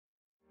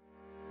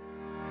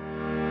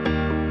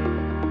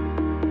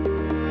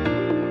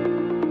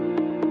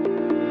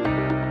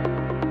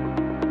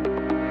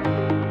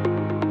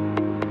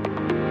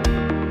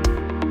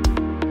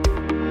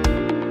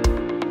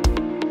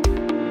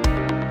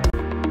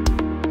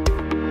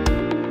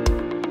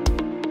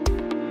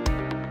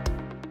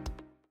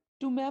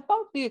map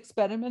out the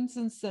experiments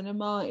in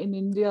cinema in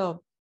India,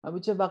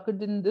 which have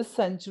occurred in this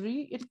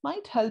century, it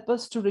might help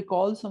us to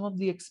recall some of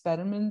the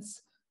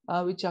experiments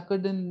which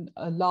occurred in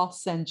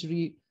last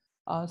century,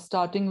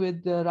 starting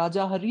with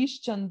Raja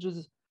Harish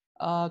Chandra's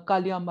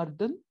Kalya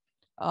Mardan,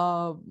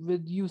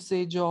 with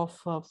usage of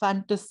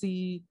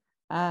fantasy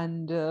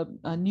and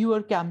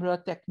newer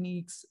camera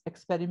techniques,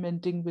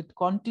 experimenting with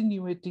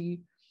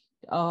continuity.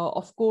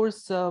 Of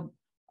course,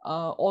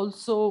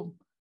 also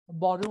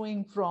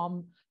borrowing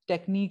from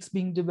techniques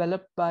being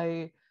developed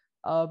by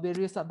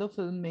various other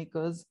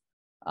filmmakers.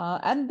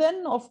 And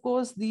then, of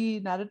course, the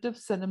narrative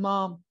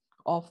cinema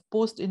of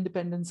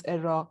post-independence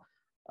era,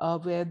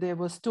 where there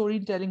were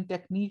storytelling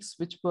techniques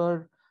which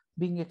were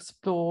being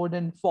explored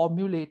and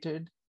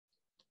formulated.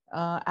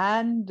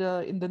 And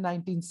in the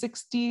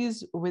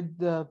 1960s, with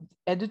the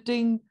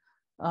editing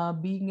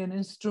being an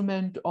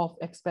instrument of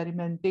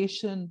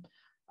experimentation.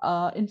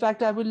 In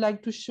fact, I would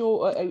like to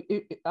show,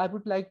 I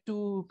would like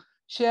to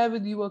share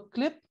with you a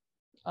clip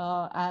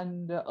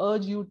and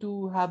urge you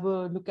to have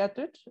a look at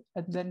it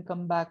and then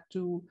come back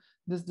to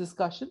this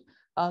discussion.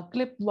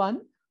 Clip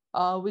 1,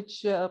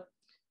 which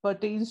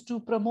pertains to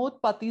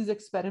Pramod Pati's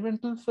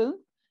experimental film,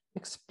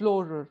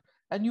 Explorer.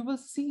 And you will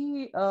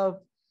see,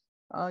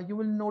 you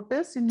will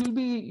notice, and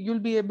you'll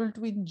be able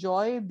to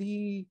enjoy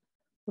the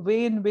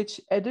way in which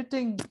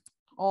editing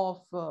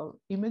of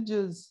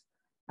images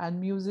and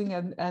music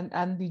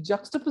and the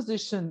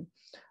juxtaposition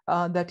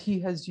that he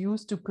has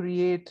used to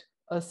create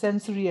a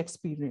sensory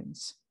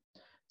experience.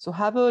 So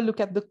have a look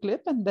at the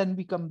clip and then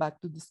we come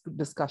back to this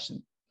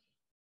discussion.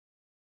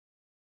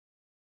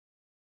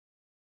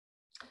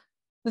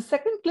 The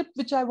second clip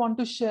which I want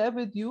to share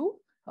with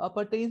you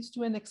pertains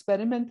to an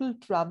experimental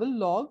travel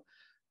log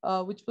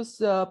which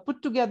was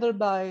put together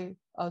by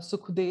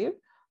Sukhdev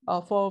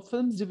for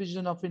Films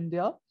Division of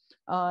India.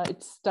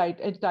 It's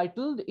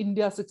entitled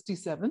India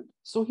 67.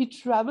 So he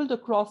traveled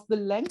across the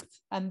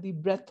length and the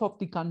breadth of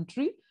the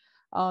country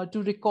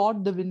to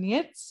record the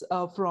vignettes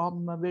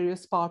from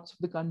various parts of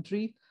the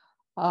country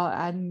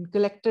and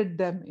collected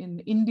them in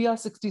India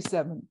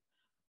 67.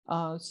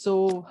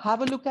 So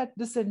have a look at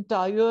this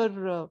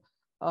entire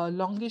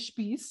longish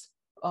piece,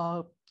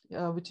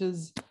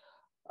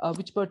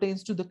 which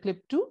pertains to the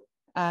clip 2,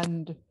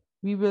 and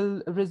we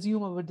will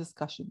resume our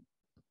discussion.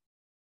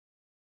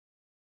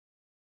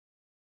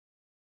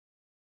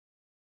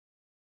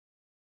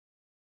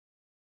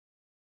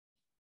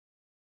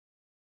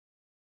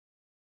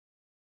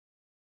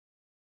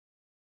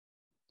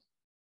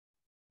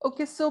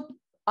 Okay, so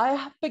I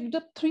have picked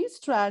up 3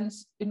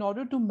 strands in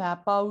order to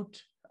map out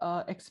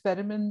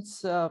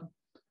experiments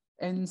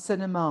in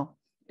cinema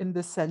in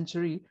this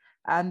century.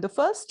 And the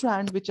first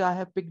strand which I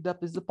have picked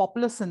up is the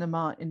popular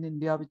cinema in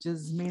India, which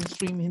is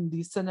mainstream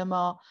Hindi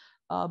cinema.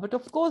 But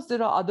of course,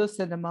 there are other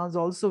cinemas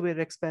also where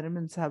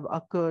experiments have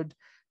occurred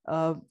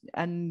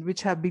and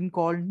which have been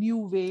called new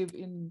wave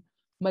in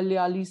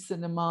Malayali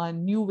cinema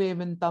and new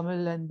wave in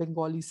Tamil and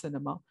Bengali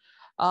cinema.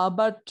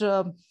 But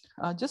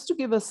just to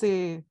give us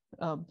a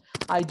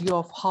idea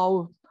of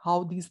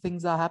how these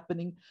things are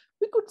happening,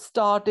 we could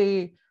start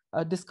a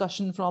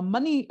discussion from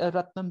Mani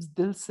Ratnam's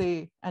Dil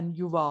Se and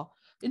Yuva.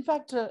 In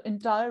fact,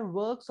 entire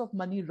works of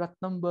Mani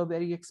Ratnam were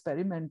very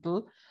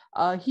experimental.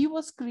 He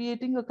was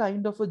creating a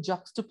kind of a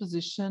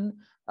juxtaposition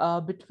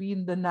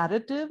between the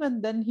narrative,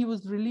 and then he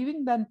was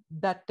relieving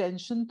that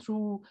tension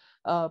through,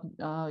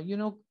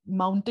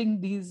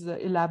 mounting these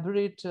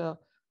elaborate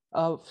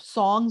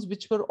songs,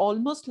 which were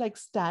almost like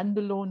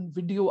standalone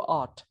video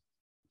art.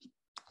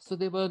 So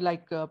they were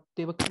like,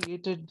 they were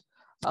created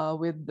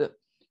with the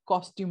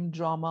costume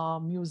drama,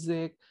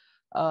 music,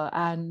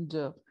 and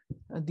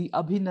the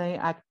abhinay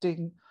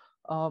acting.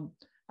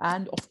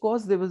 And of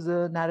course, there was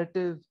a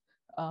narrative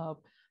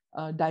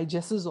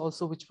digests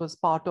also, which was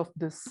part of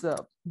this,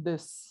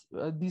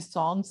 these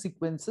song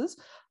sequences.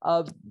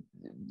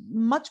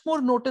 Much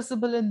more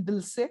noticeable in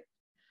Dil Se,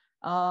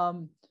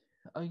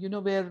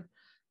 where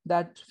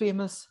that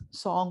famous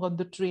song on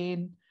the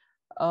train.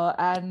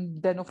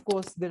 And then, of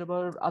course, there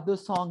were other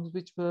songs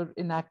which were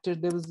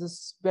enacted. There was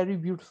this very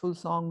beautiful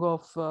song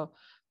of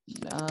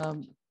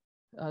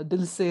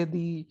Dil Se,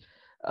 the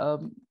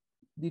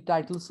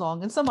title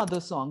song, and some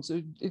other songs.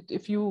 So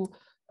if you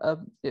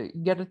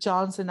get a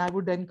chance, and I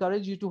would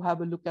encourage you to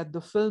have a look at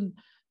the film,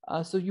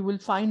 so you will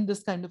find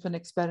this kind of an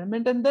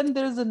experiment. And then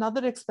there is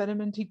another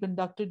experiment he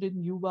conducted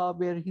in Yuva,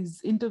 where he's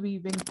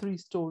interweaving 3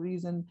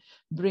 stories and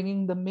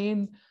bringing the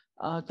main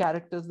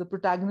characters, the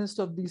protagonist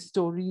of these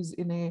stories,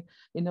 in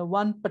a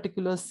one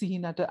particular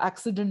scene, at an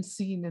accident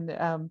scene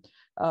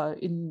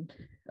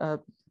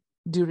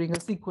during a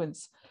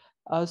sequence.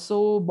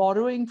 So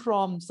borrowing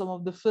from some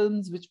of the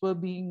films which were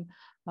being,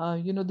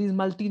 these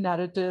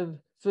multi-narrative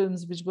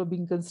films which were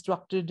being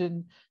constructed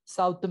in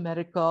South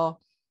America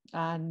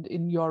and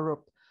in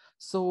Europe.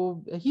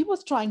 So he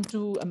was trying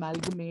to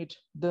amalgamate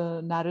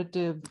the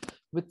narrative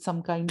with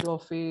some kind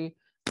of a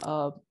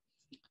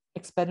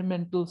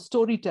experimental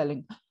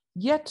storytelling.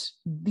 Yet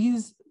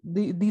these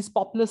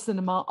popular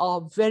cinema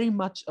are very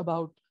much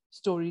about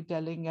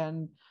storytelling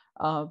and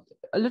uh,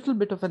 a little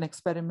bit of an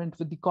experiment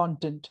with the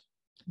content.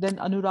 Then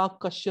Anurag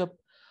Kashyap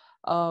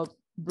uh,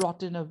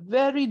 brought in a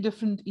very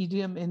different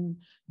idiom in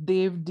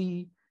Dev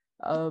D,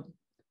 uh,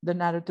 the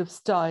narrative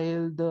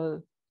style,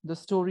 the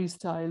story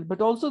style,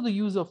 but also the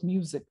use of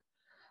music.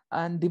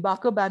 And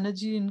Dibakar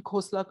Banerjee in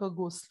Khosla Ka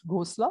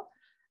Ghosla,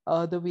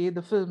 the way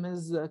the film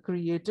is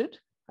created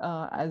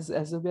as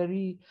a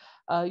very,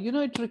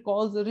 it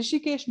recalls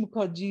Rishikesh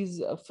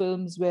Mukherjee's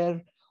films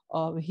where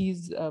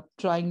he's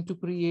trying to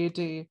create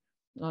a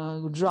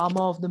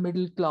drama of the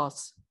middle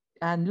class.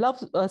 And Love,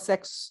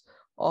 Sex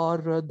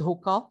or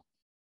Dhoka.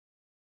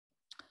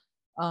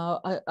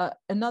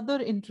 Another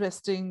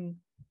interesting,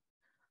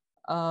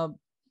 uh,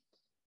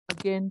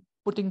 again,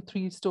 putting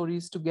three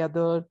stories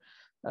together,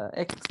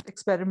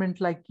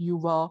 experiment like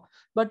Yuva,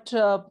 but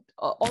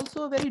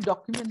also a very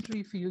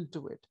documentary feel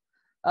to it.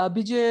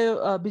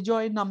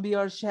 Bijoy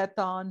Nambiar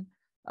Shaitan,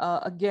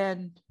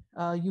 again,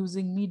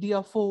 using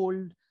media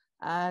fold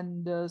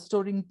and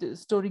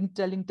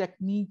storytelling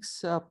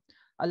techniques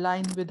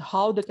aligned with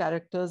how the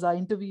characters are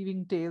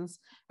interweaving tales.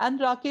 And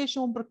Rakesh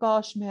Om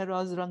Prakash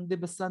Mehra's Rang De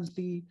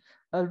Basanti,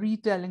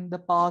 retelling the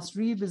past,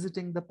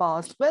 revisiting the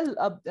past. Well,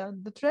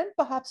 the trend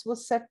perhaps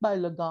was set by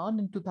Lagan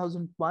in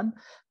 2001,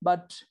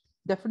 but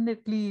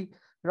definitely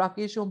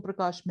Rakesh Om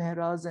Prakash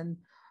Mehra's and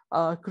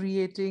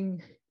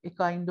creating a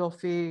kind of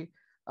a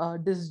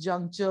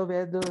disjuncture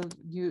where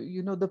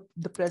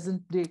the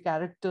present day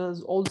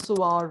characters also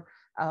are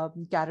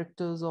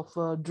characters of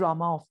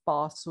drama of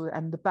past, so,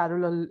 and the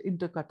parallel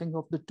intercutting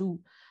of the two.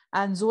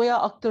 And Zoya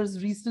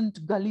Akhtar's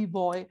recent Gully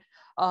Boy,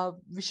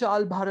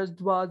 Vishal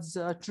Bharadwaj's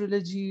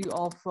trilogy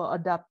of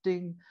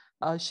adapting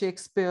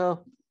Shakespeare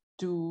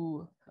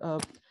to uh,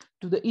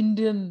 to the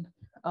Indian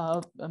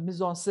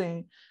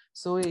mise-en-scène.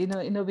 So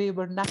in a way,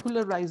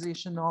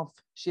 vernacularization of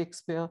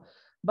Shakespeare.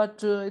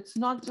 But it's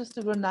not just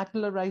a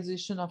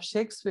vernacularization of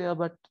Shakespeare,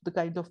 but the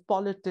kind of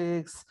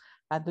politics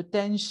and the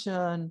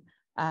tension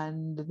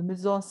and the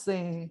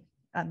mise-en-scène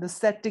and the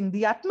setting,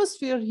 the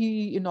atmosphere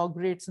he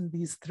inaugurates in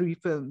these three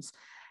films.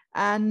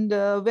 And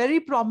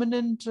very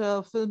prominent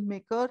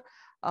filmmaker,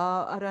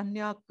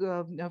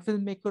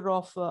 filmmaker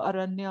of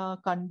Aranya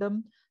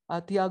Kandam,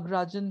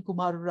 Tyagarajan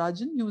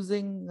Kumarajan,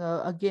 using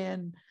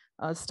again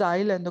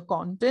style and the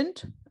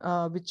content,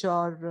 which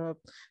are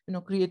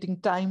creating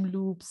time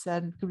loops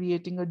and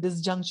creating a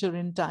disjuncture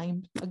in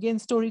time. Again,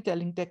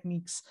 storytelling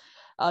techniques,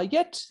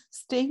 yet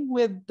staying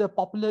with the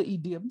popular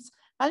idioms.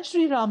 And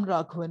Sri Ram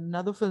Raghavan,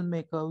 another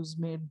filmmaker who's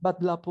made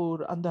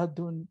Badlapur,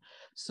 Andhadhun.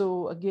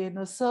 So again,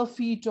 a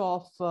surfeit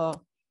of uh,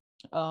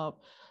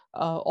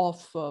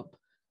 of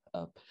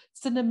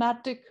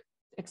cinematic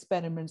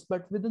experiments,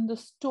 but within the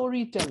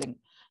storytelling,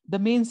 the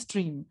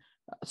mainstream.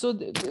 So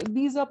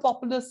these are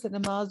popular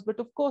cinemas, but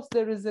of course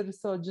there is a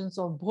resurgence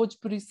of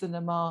Bhojpuri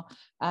cinema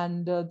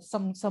and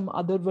some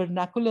other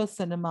vernacular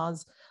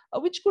cinemas,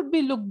 which could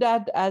be looked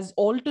at as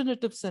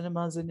alternative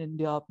cinemas in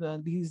India.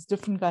 These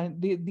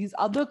these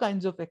other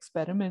kinds of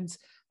experiments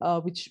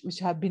which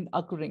have been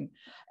occurring.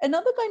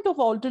 Another kind of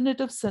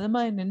alternative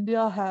cinema in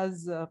India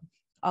has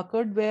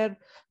occurred where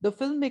the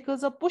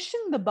filmmakers are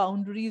pushing the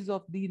boundaries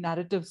of the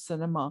narrative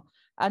cinema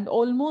and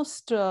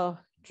almost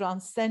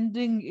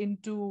transcending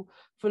into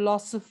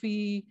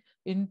philosophy,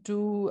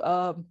 into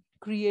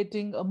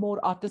creating a more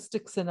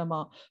artistic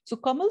cinema. So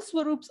Kamal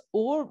Swarup's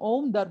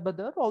Om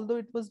Darbadar, although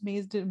it was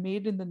made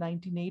in the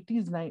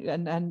 1980s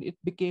and it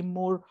became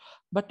more,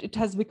 but it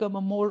has become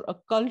a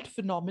cult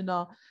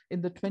phenomena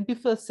in the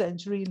 21st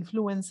century,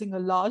 influencing a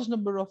large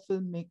number of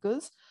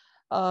filmmakers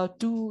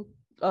to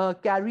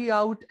carry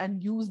out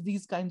and use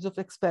these kinds of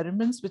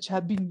experiments, which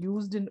have been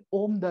used in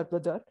Om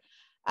Darbadar.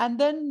 And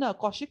then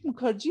Kaushik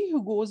Mukherjee,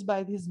 who goes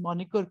by his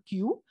moniker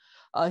Q,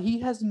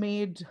 he has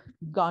made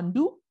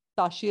Gandu,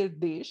 Tashir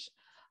Desh,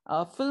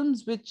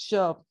 films which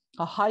are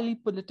highly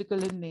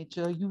political in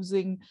nature,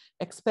 using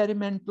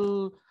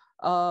experimental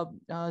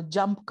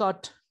jump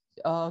cut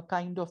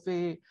kind of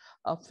a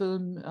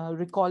film,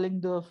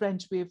 recalling the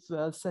French wave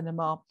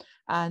cinema,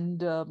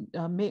 and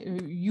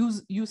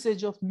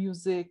usage of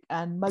music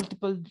and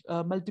multiple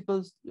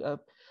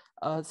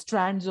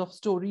strands of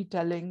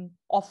storytelling,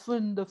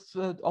 often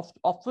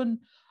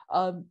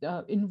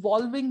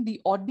involving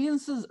the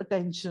audience's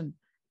attention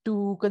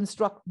to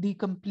construct the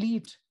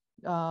complete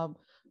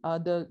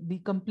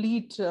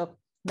complete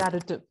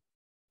narrative.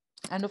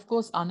 And of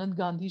course, Anand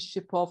Gandhi's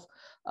Ship of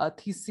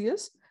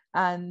Theseus,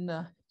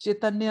 and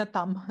Chaitanya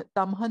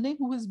Tamhane,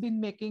 who has been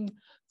making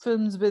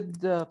films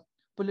with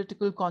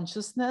political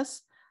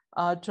consciousness,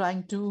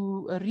 trying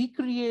to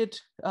recreate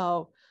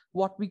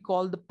what we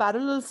call the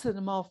parallel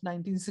cinema of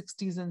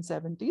 1960s and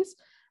 70s.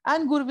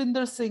 And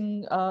Gurvinder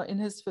Singh in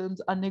his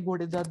films Anne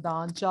Gode Da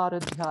Daan, Char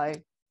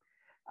Adhyay,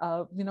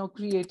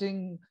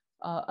 creating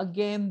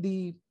again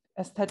the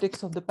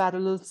aesthetics of the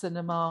parallel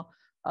cinema,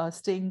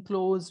 staying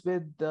close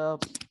with the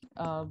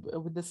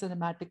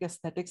cinematic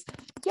aesthetics.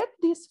 Yet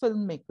these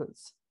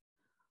filmmakers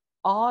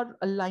are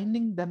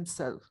aligning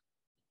themselves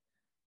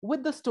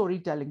with the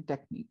storytelling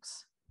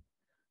techniques.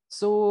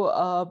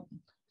 So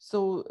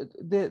so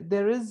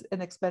there is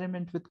an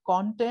experiment with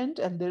content,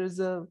 and there is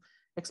a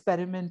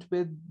experiment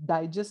with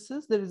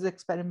digests, there is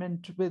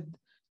experiment with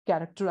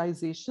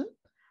characterization.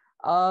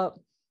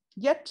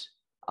 Yet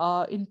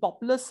in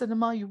popular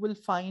cinema, you will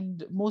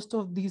find most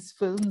of these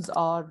films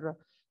are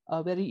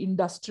very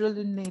industrial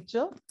in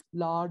nature,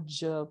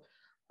 large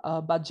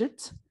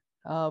budgets,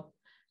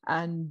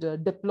 and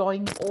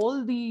deploying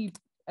all the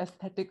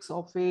aesthetics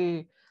of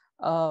a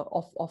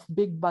of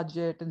big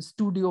budget and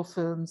studio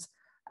films.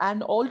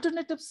 And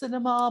alternative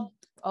cinema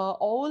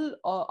all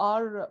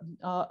are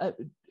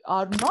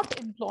not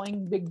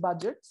employing big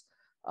budgets.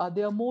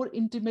 They are more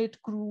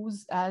intimate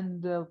crews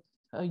and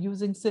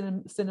using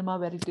cinema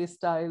verite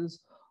styles,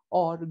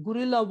 or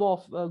guerrilla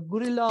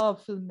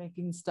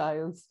filmmaking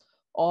styles,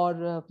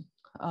 or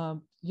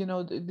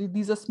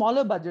these are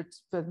smaller budget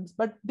films,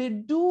 but they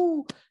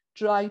do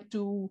try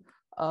to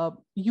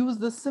use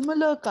the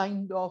similar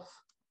kind of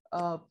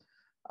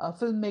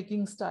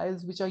filmmaking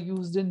styles which are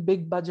used in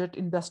big budget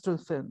industrial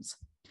films.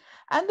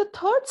 And the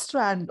third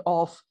strand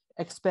of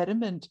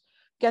experiment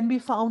can be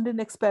found in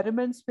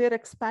experiments where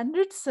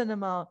expanded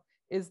cinema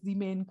is the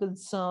main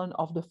concern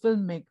of the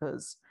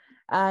filmmakers.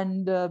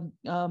 And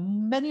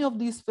many of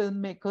these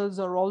filmmakers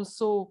are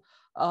also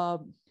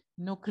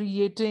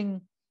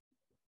creating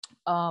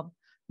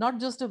not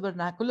just a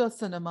vernacular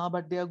cinema,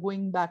 but they are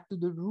going back to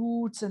the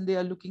roots, and they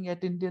are looking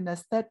at Indian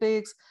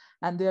aesthetics,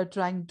 and they are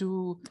trying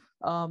to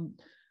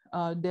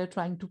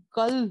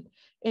cull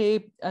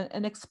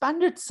an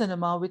expanded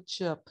cinema,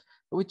 which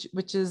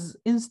is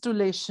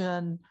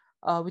installation,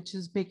 which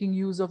is making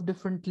use of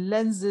different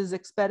lenses,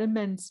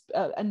 experiments,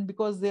 and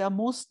because they are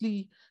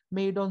mostly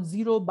made on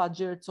zero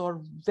budgets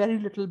or very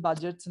little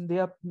budgets, and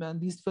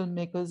these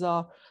filmmakers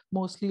are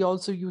mostly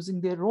also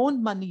using their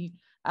own money,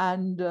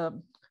 and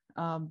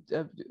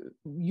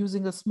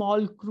using a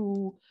small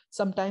crew,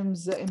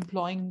 sometimes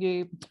employing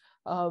a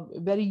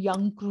very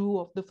young crew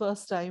of the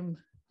first time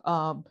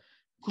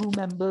crew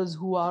members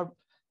who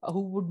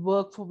would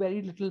work for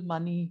very little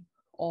money,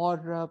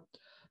 or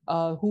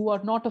who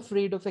are not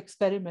afraid of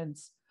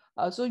experiments.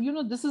 So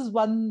this is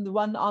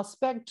one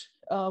aspect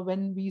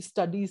when we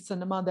study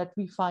cinema that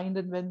we find,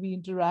 and when we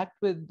interact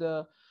with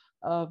the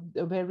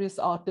various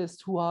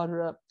artists who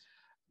are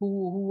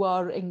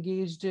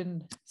engaged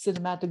in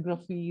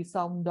cinematography,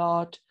 sound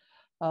art,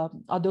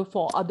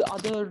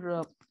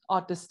 other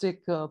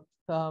artistic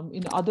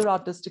in other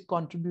artistic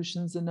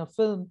contributions in a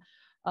film.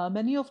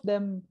 Many of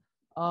them,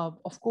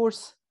 of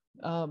course,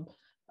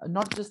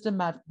 not just a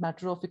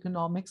matter of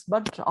economics,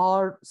 but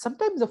are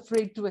sometimes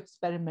afraid to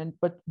experiment.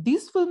 But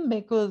these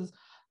filmmakers,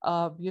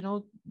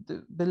 the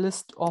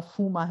list of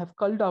whom I have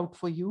culled out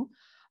for you,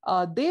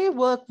 they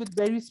work with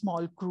very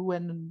small crew,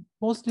 and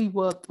mostly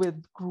work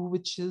with crew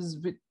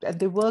and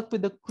they work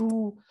with a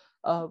crew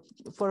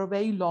for a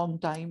very long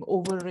time,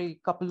 over a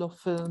couple of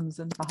films,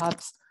 and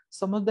perhaps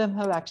some of them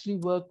have actually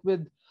worked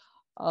with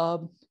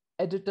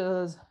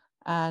editors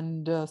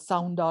and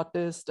sound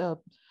artists,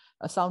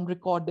 sound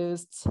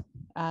recordists,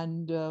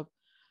 and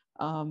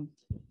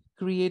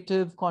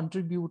creative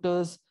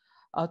contributors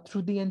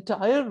through the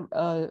entire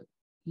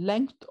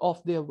length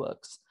of their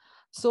works.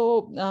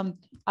 So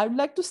I would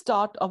like to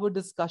start our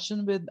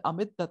discussion with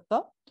Amit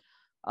Datta,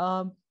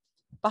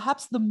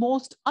 perhaps the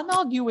most,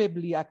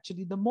 unarguably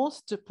actually, the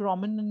most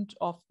prominent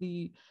of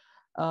the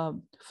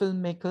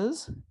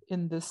filmmakers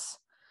in this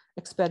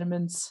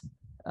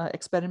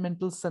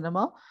experimental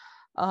cinema.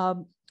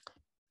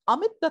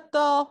 Amit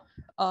Datta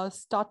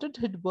started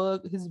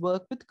his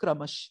work with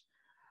Kramash.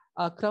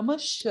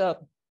 Kramash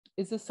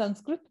is a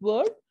Sanskrit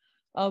word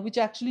which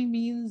actually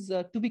means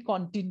to be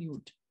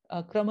continued.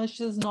 Kramash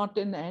is not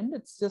an end,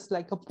 it's just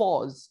like a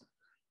pause.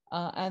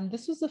 And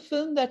this was a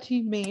film that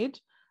he made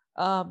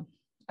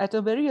at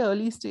a very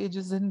early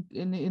stages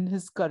in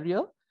his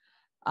career.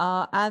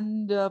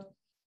 And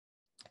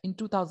in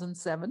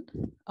 2007,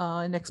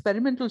 an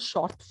experimental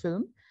short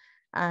film.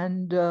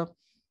 And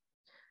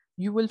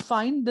you will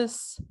find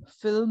this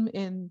film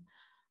in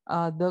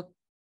the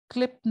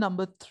clip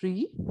number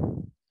 3.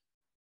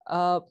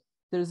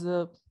 There's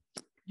a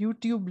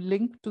YouTube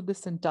link to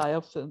this entire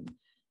film.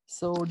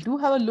 So do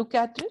have a look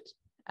at it,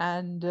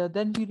 and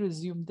then we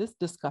resume this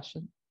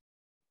discussion.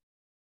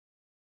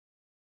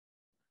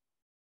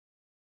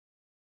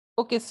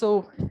 Okay,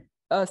 so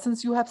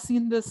since you have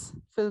seen this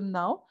film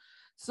now,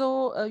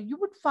 so you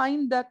would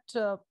find that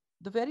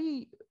the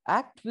very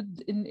act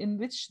in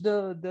which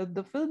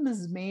the film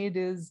is made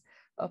is,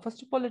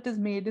 first of all, it is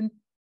made in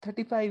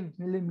 35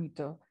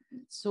 millimeter.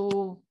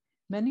 So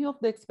many of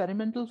the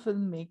experimental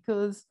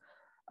filmmakers,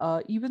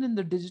 even in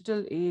the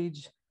digital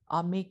age,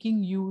 are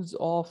making use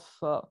of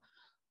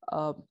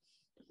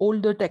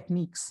older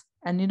techniques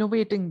and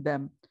innovating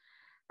them.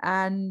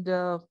 And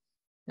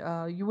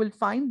you would have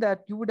found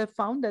that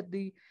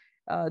the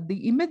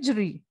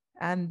imagery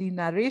and the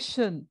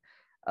narration,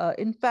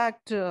 in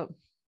fact,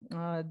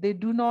 they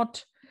do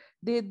not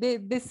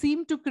they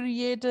seem to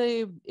create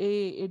a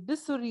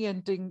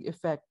disorienting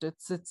effect.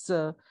 It's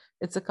a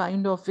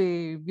kind of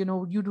a,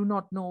 you do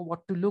not know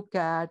what to look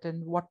at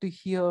and what to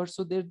hear.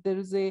 So there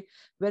is a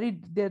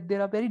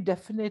there are very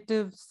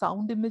definitive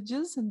sound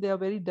images, and there are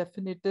very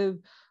definitive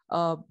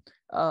uh,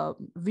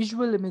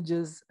 visual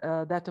images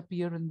that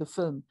appear in the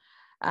film.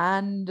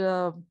 And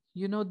the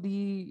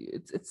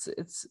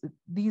it's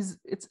these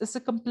it's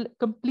a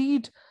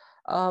complete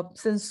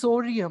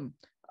sensorium,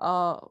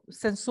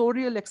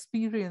 sensorial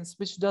experience,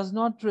 which does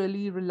not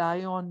really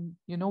rely on,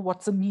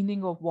 what's the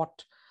meaning of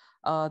what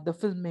the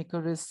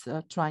filmmaker is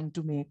trying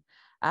to make.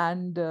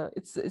 And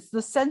it's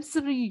the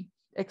sensory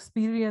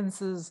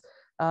experiences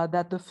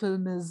that the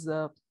film is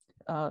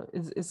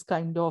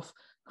kind of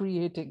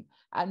creating.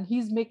 And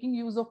he's making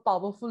use of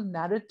powerful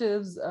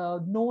narratives,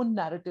 known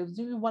narratives.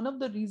 One of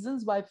the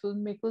reasons why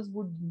filmmakers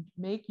would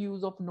make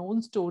use of known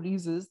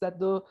stories is that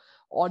the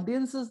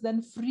audience is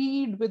then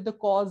freed with the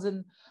cause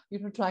and,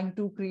 trying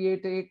to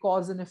create a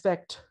cause and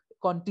effect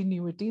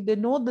continuity. They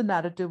know the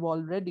narrative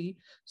already,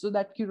 so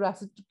that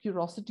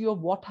curiosity of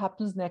what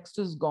happens next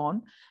is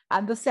gone,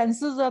 and the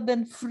senses are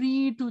then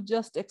free to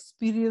just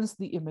experience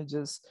the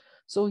images.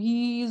 So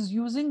he is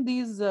using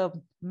these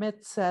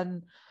myths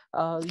and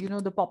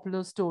the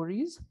popular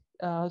stories,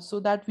 so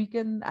that we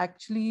can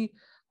actually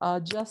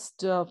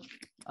just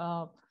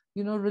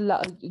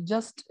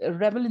just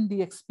revel in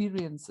the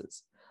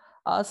experiences.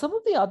 Some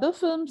of the other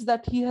films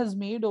that he has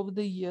made over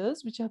the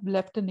years, which have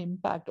left an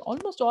impact,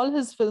 almost all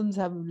his films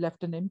have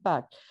left an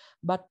impact.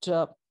 But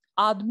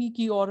Aadmi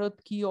Ki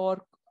Aurat Ki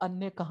Aur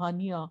Anya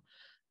Kahaniyan,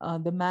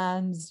 the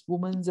man's,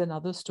 woman's, and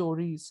other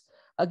stories.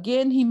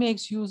 Again, he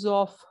makes use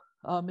of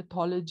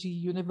mythology,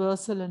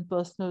 universal and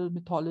personal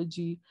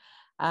mythology,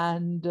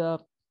 and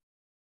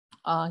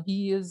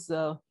he is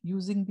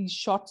using these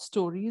short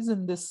stories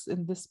in this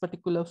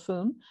particular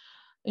film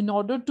in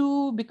order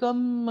to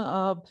become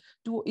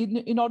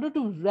in order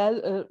to in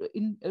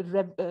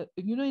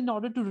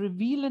order to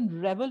reveal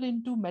and revel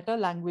into meta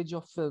language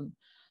of film.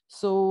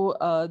 So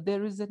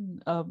there is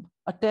an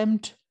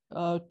attempt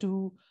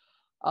to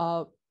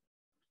uh,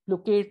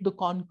 locate the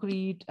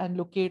concrete and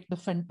locate the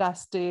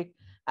fantastic,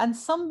 and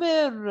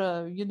somewhere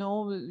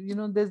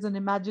there's an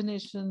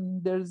imagination,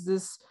 there's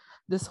this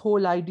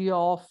whole idea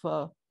of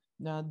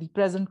the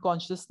present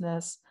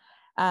consciousness,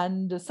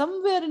 and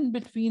somewhere in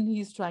between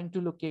he's trying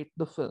to locate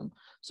the film.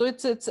 So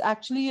it's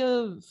actually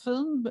a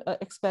film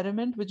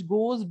experiment which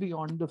goes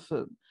beyond the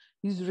film.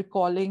 He's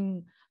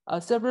recalling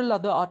several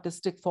other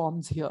artistic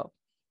forms here.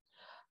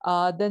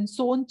 Then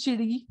Son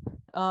Chidi,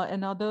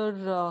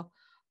 another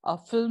a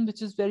film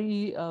which is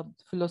very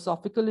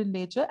philosophical in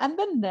nature, and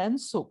then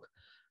Nansuk,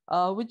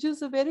 which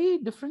is a very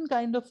different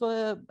kind of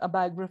a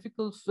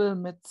biographical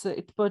film.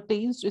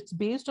 It's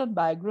based on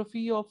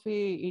biography of a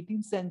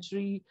 18th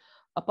century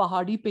a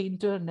Pahadi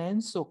painter,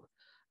 Nansuk.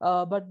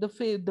 But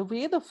the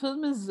way the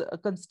film is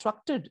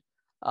constructed,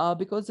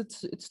 because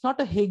it's not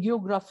a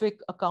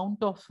hagiographic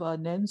account of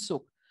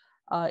Nansuk.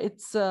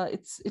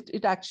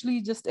 It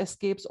actually just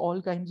escapes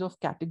all kinds of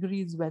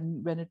categories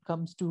when it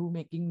comes to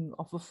making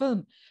of a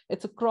film.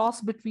 It's a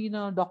cross between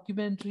a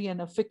documentary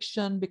and a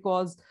fiction,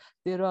 because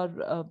there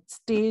are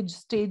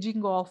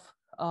staging of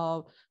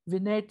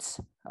vignettes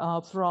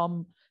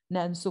from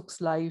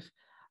Nansuk's life.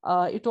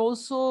 It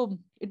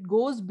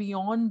goes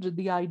beyond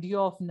the idea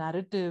of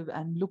narrative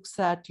and looks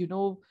at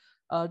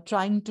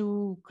trying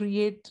to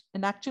create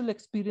an actual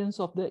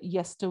experience of the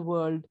yester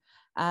world,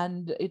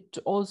 and it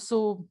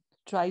also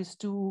tries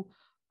to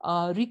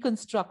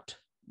reconstruct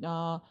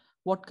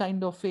what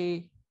kind of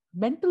a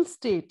mental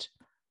state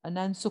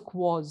Nansuk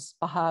was,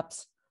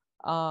 perhaps.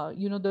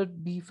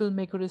 The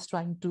filmmaker is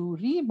trying to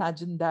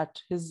reimagine that,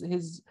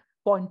 his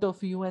point of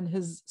view and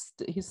his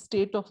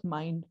state of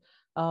mind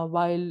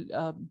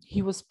while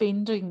he was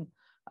painting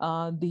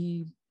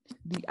the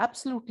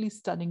absolutely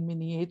stunning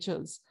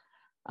miniatures.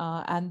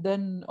 And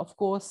then, of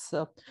course,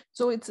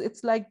 so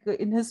it's like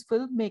in his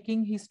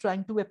filmmaking, he's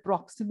trying to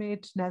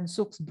approximate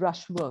Nansuk's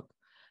brushwork,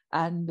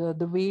 and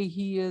the way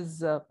he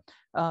is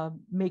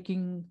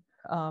making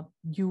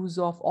use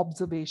of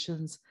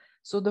observations.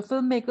 So the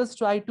filmmakers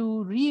try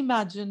to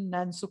reimagine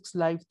Nansuk's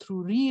life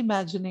through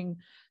reimagining,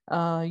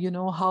 how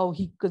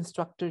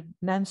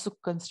Nansuk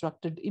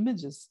constructed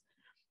images,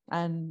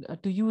 and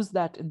to use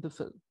that in the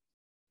film.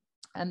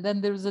 And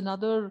then there is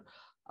another,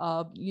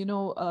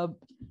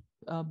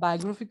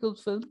 biographical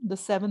film, The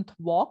Seventh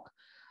Walk,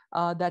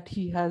 that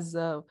he has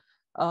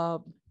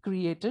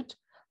created.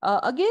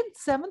 Again,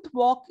 Seventh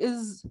Walk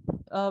is,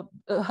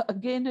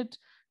 again, it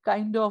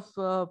kind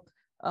of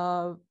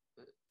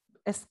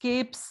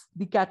escapes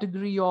the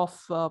category of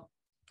a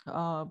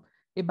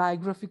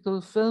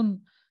biographical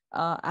film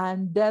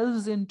and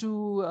delves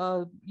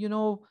into,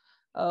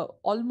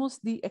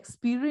 almost the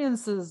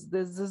experiences.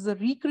 There's a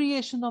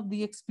recreation of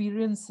the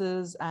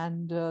experiences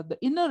and the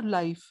inner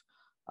life,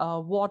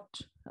 what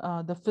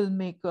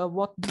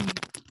what the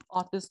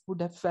artist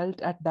would have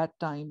felt at that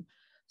time.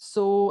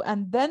 So,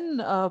 and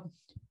then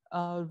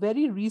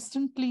very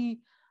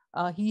recently,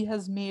 he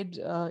has made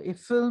a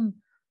film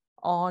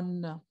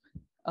on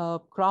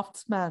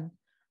craftsman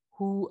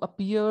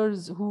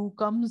who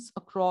comes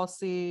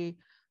across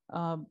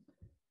um,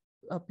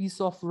 a piece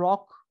of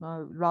rock,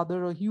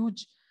 rather a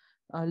huge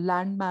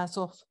landmass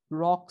of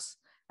rocks,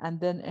 and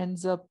then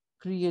ends up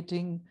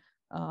creating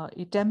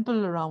a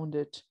temple around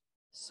it.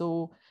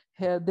 So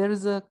here there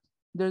is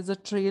a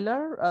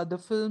trailer. The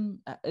film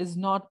is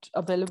not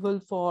available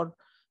for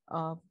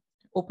uh,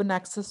 open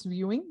access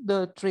viewing.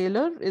 The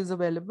trailer is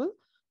available.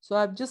 So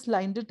I've just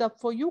lined it up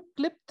for you.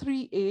 Clip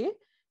 3A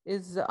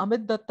is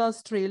Amit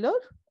Datta's trailer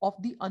of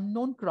The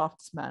Unknown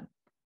Craftsman.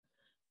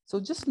 So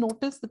just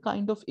notice the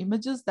kind of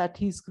images that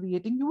he's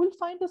creating. You will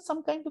find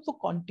some kind of a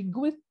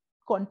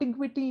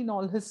contiguity in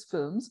all his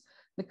films,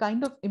 the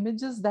kind of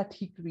images that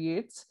he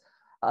creates.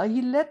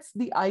 He lets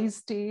the eyes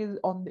stay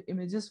on the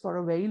images for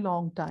a very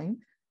long time.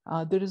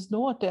 There is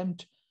no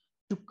attempt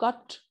to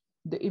cut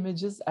the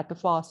images at a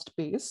fast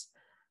pace.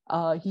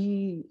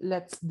 He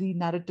lets the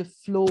narrative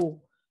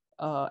flow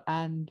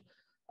and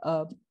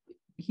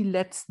he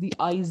lets the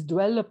eyes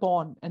dwell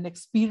upon an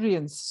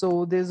experience.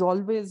 So there's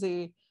always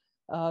an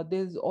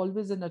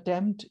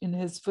attempt in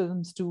his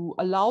films to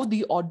allow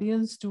the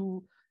audience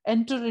to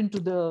enter into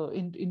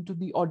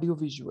the audio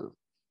visual.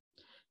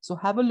 So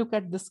have a look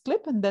at this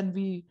clip and then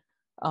we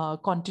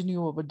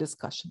continue our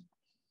discussion.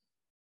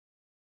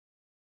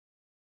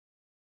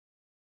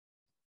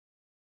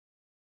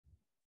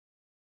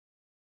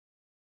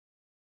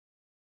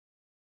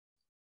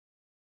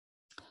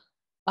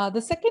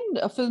 The second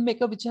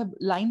filmmaker which I've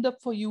lined up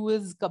for you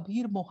is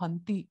Kabir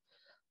Mohanty.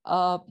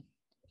 Uh,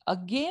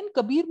 Again,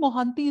 Kabir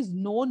Mohanty is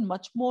known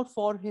much more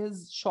for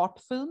his short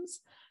films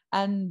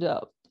and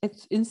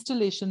its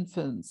installation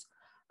films.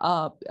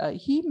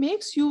 He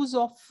makes use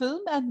of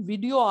film and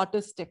video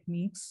artist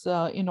techniques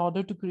in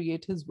order to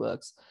create his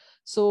works.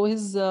 So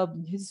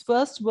his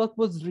first work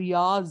was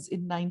Riyaz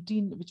in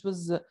 19, which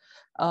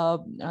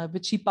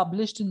he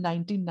published in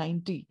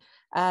 1990.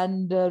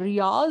 And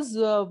Riyaz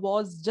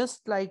was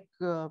just like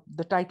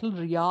the title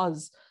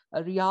Riyaz.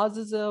 Riyaz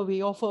is a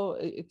way of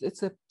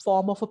it's a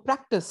form of a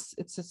practice.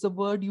 It's a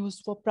word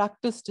used for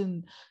practiced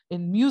in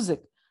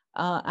music.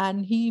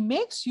 And he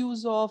makes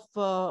use of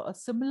a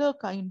similar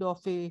kind of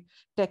a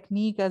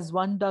technique as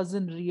one does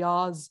in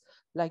Riyaz.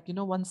 Like,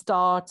 one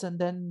starts and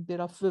then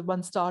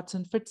one starts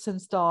and fits and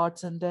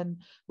starts, and then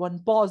one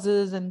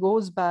pauses and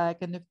goes back.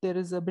 And if there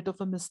is a bit of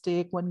a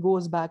mistake, one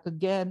goes back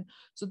again.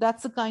 So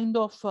that's the kind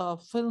of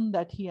film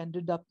that he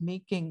ended up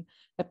making,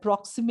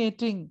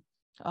 approximating,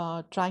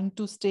 trying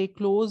to stay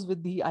close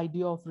with the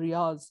idea of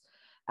Riyaz.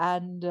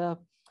 And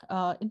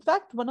in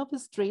fact, one of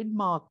his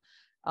trademark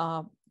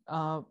uh,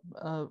 uh,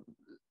 uh,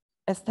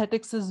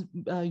 aesthetics is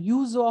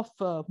use of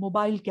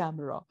mobile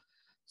camera.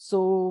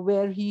 So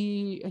where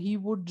he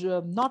would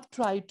not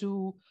try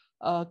to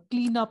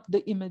clean up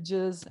the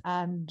images,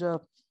 and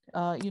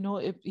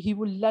if he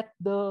will let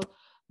the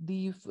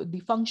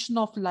function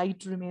of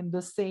light remain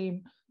the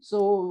same,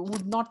 so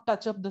would not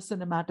touch up the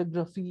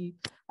cinematography.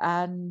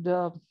 And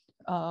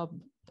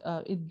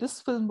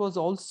this film was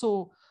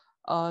also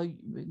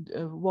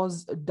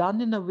was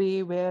done in a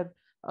way where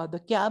the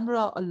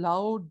camera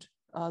allowed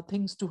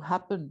things to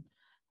happen.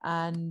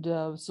 And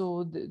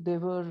so they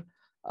were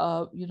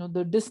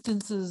the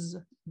distances,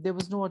 there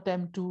was no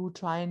attempt to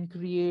try and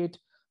create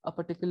a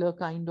particular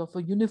kind of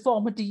a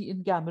uniformity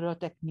in camera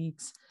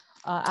techniques.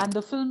 And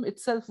the film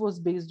itself was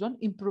based on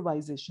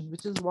improvisation,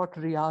 which is what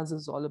Riyaz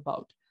is all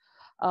about.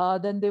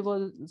 Then there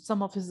were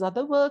some of his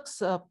other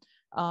works. In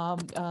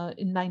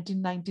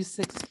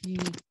 1996, he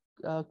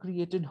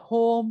created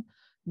Home,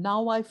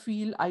 Now I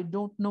Feel I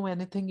Don't Know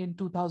Anything in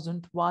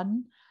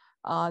 2001,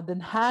 then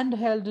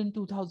Handheld in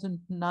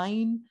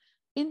 2009,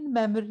 In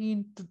Memory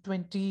in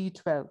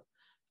 2012,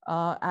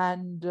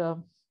 and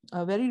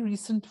a very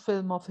recent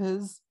film of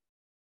his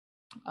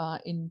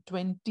in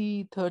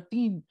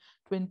 2013,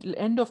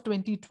 end of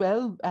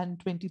 2012 and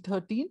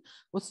 2013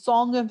 was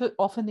Song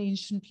of an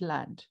Ancient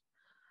Land.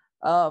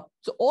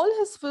 So all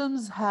his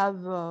films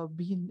have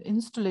been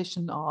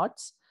installation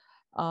arts,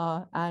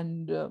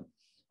 and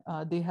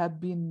they have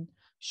been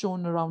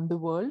shown around the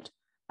world.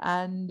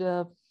 And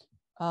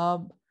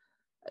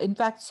in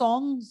fact,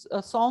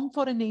 A Song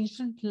for an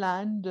Ancient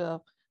Land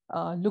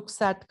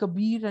looks at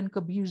Kabir and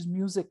Kabir's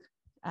music,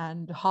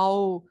 and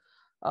how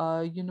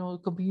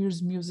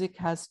Kabir's music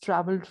has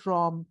traveled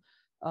from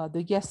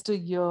the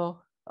yesteryear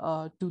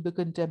to the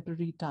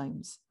contemporary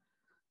times.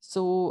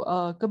 So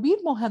Kabir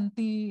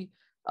Mohanty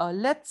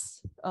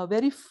lets a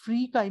very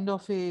free kind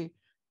of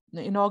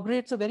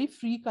inaugurates a very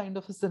free kind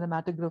of a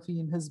cinematography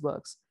in his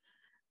works.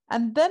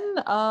 And then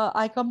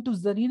I come to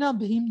Zarina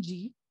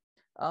Bhimji.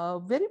 A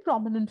very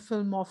prominent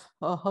film of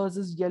hers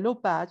is Yellow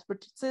Patch,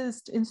 but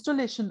it's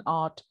installation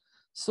art.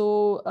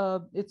 So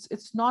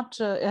it's not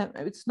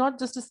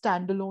just a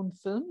standalone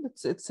film.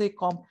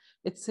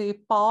 It's a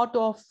part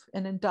of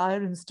an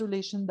entire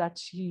installation that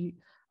she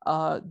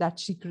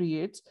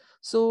creates.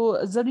 So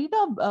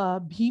Zarina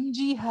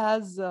Bhimji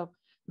has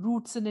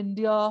roots in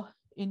India,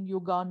 in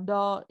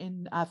Uganda,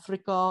 in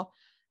Africa,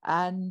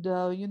 and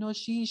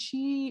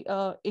she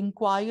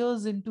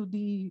inquires into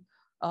the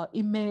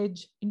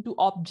image, into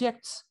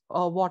objects,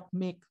 what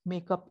make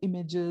up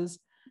images.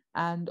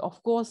 And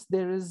of course,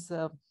 there's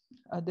a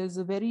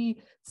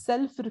very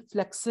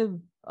self-reflexive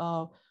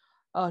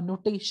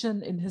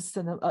notation in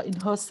in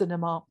her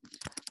cinema.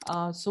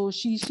 So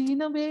she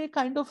in a way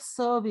kind of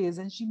surveys,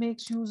 and she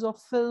makes use of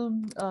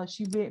film.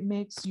 She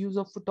makes use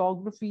of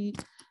photography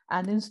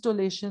and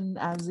installation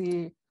as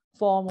a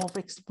form of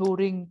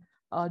exploring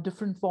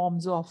different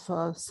forms of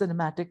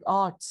cinematic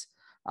arts.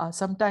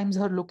 Sometimes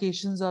her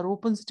locations are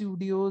open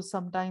studios,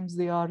 sometimes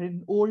they are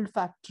in old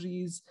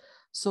factories.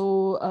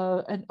 So,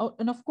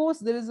 and of course,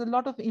 there is a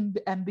lot of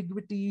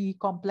ambiguity,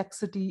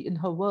 complexity in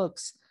her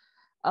works.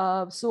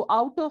 So,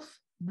 Out of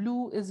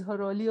Blue is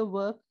her earlier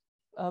work,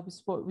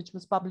 which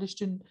was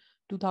published in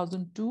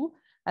 2002,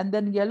 and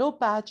then Yellow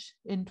Patch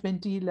in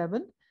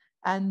 2011,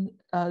 and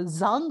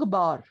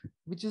Zangbar,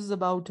 which is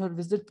about her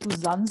visit to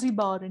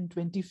Zanzibar in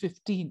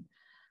 2015.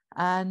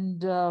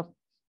 And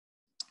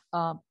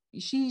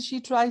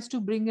she tries to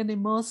bring an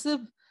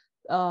immersive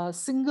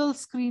single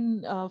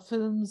screen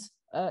films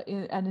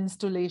and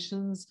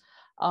installations,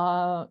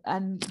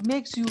 and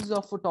makes use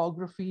of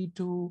photography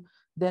to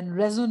then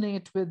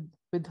resonate with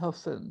her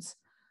films.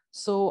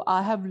 So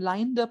I have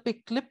lined up a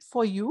clip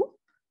for you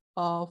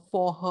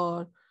for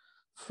her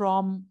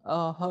from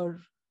her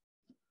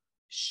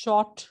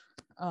short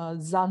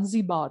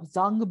Zangbar,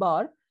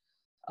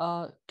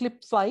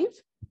 clip 5.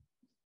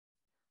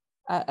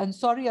 And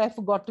sorry, I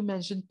forgot to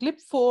mention,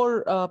 clip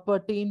 4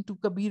 pertained to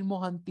Kabir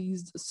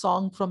Mohanty's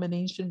Song from an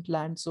Ancient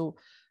Land. So,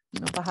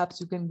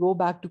 perhaps you can go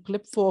back to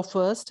clip 4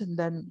 first and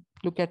then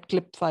look at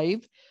clip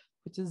 5,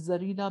 which is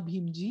Zarina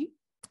Bhimji,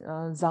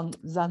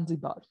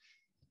 Zanzibar.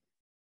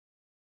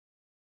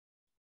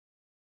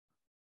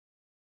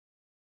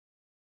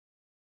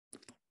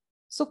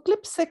 So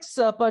clip 6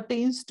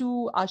 pertains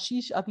to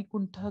Ashish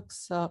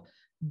Avikunthak's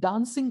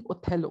Dancing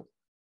Othello,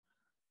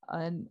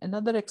 and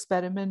another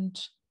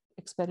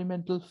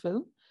experimental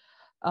film.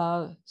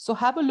 So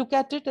have a look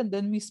at it, and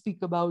then we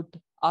speak about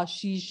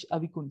Ashish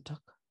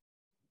Avikunthak.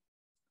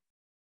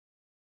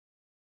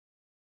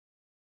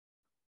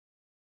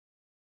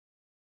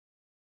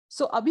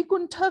 So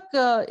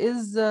Avikunthak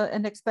is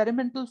an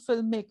experimental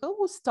filmmaker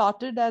who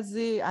started as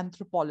an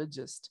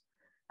anthropologist,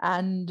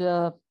 and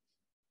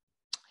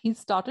he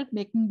started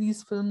making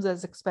these films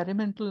as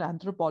experimental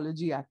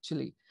anthropology,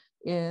 actually,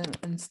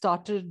 and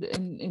started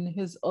in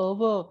his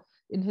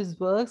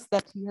works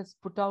that he has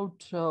put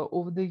out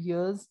over the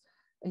years.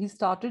 He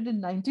started in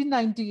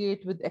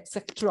 1998 with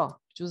Etc.,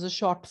 which was a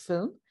short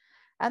film.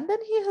 And then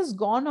he has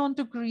gone on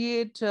to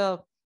create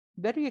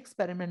very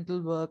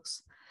experimental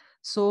works.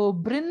 So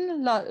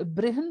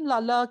Brihan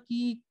Lala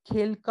Ki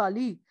Khel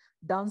Kali,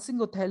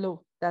 Dancing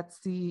Othello, that's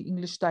the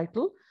English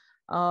title,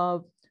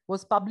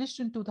 was published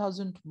in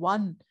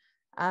 2001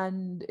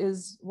 and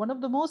is one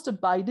of the most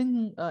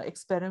abiding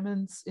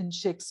experiments in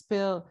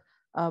Shakespeare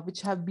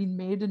which have been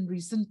made in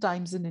recent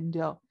times in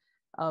India,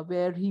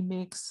 where he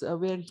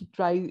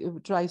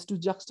tries to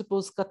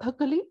juxtapose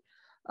Kathakali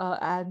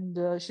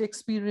and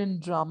Shakespearean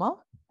drama,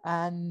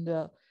 and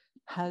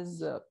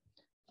has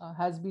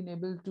been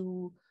able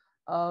to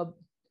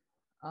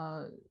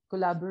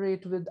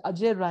collaborate with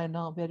Ajay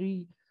Raina,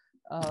 very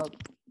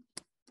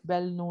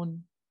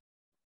well-known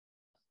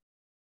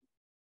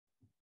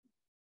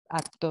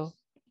actor.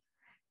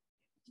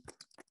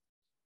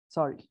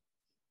 Sorry.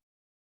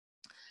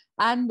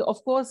 And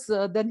of course,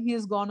 then he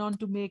has gone on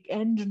to make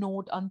End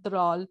Note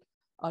Antaral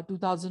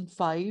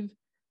 2005,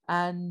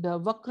 and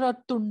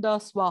Vakratunda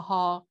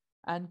Swaha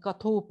and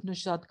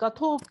Kathopanishad.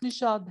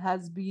 Kathopanishad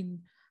has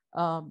been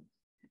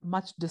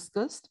much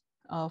discussed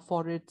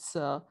for its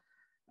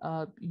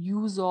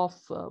use of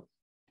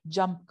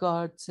jump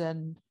cuts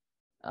and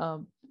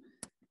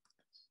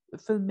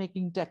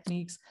filmmaking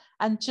techniques,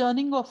 and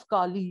Churning of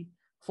Kali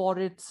for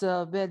its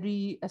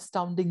very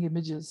astounding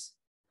images,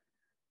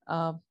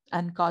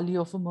 and Kali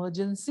of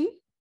Emergency,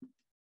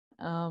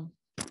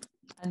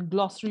 and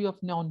Glossary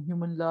of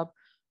Non-Human Love,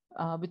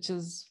 which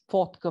is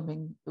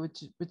forthcoming,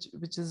 which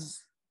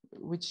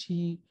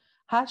he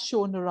has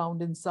shown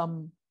around in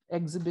some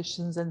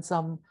exhibitions and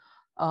some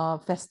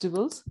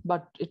festivals,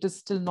 but it is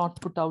still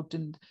not put out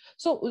in.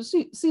 So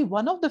see,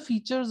 one of the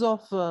features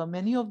of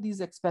many of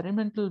these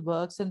experimental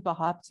works, and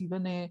perhaps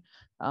even a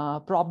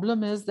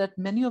problem, is that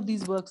many of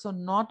these works are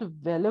not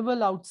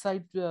available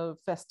outside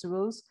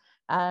festivals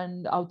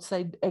and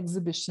outside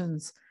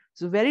exhibitions.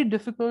 So very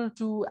difficult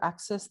to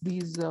access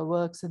these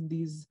works and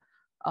these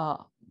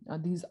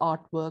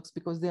artworks,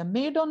 because they are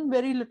made on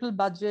very little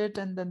budget,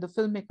 and then the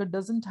filmmaker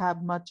doesn't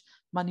have much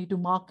money to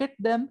market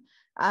them.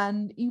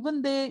 And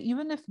even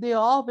if they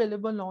are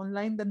available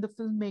online, then the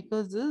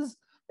filmmakers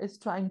is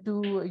trying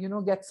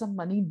to get some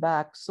money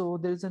back. So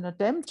there's an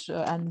attempt,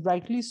 and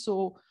rightly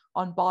so,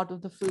 on part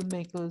of the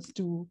filmmakers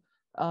to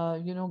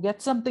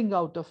get something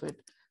out of it.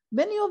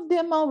 Many of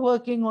them are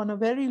working on a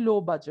very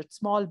low budget,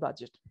 small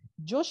budget.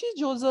 Joshi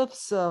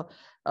Joseph's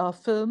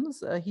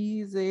films,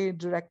 he is a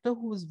director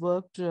who's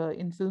worked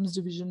in films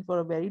division for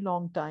a very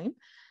long time,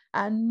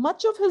 and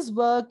much of his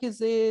work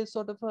is a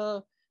sort of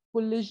a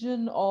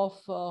collision of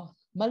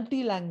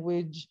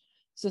multi-language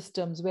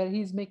systems where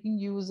he's making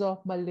use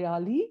of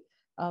Malayali,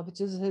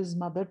 which is his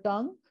mother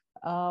tongue,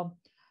 uh,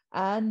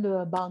 and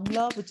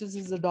Bangla, which is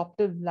his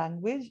adoptive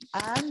language,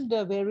 and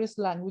various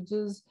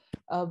languages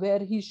where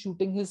he's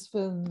shooting his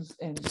films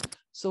in.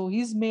 So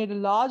he's made a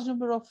large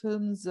number of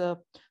films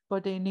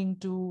pertaining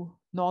to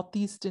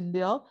Northeast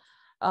India.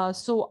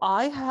 So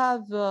I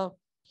have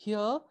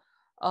here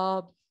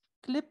a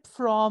clip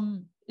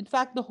from, in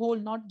fact, the whole,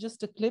 not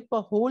just a clip,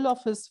 a whole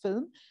of his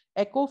film,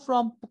 Echo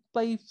from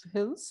Pukpai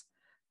Hills.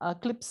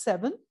 Clip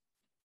 7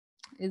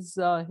 is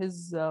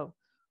his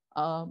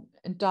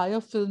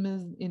entire film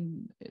is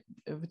in,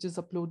 which is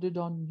uploaded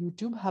on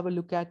YouTube. Have a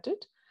look at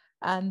it.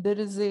 And there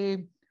is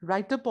a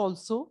write-up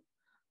also,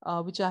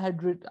 which I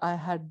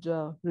had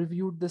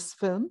reviewed this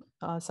film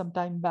some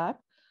time back.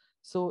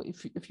 So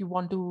if you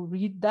want to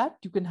read that,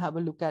 you can have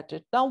a look at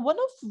it. Now,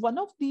 one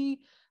of the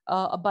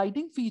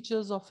abiding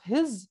features of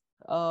his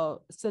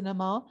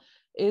cinema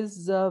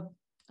is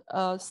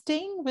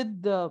staying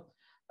with the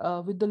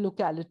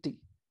locality.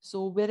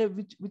 So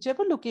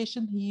whichever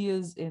location he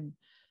is in,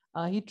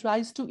 he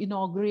tries to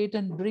inaugurate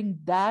and bring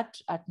that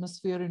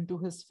atmosphere into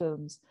his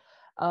films.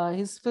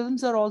 His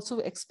films are also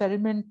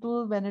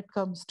experimental when it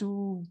comes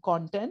to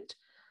content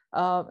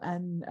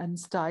and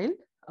style.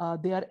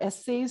 They are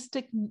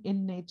essayistic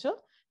in nature,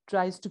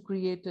 tries to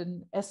create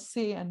an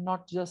essay and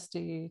not just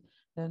a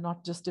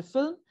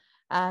film.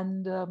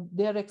 And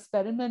they are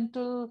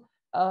experimental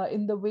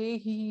in the way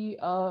he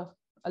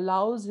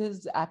allows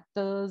his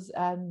actors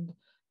and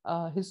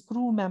his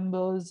crew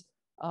members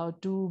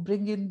to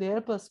bring in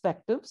their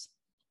perspectives,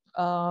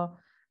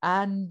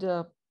 and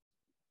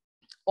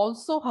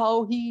also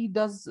how he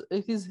does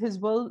his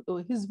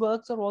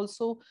works are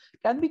also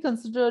can be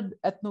considered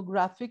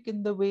ethnographic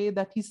in the way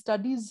that he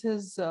studies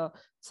his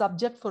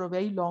subject for a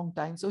very long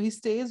time. So he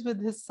stays with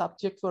his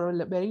subject for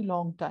a very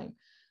long time.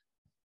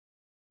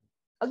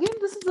 Again,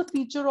 this is a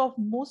feature of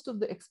most of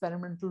the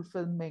experimental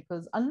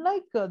filmmakers.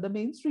 Unlike the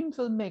mainstream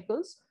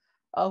filmmakers,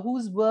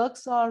 whose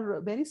works are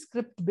very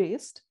script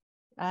based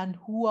and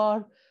who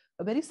are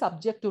very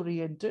subject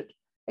oriented,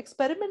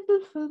 experimental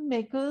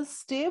filmmakers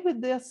stay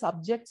with their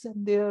subjects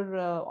and their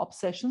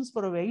obsessions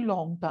for a very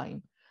long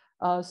time.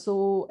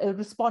 So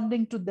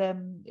responding to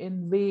them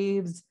in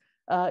waves,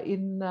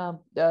 in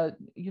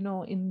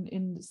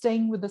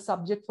staying with the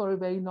subject for a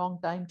very long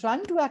time,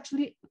 trying to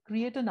actually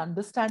create an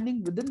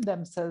understanding within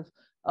themselves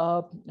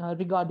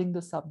regarding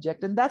the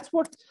subject. And that's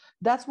what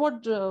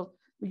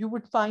you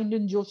would find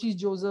in Joshi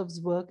Joseph's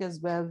work as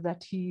well,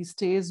 that he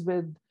stays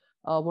with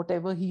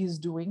whatever he is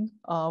doing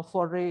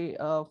for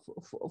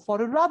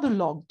a rather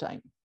long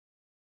time.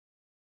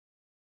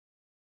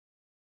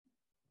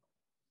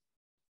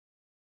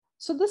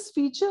 So this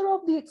feature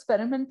of the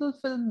experimental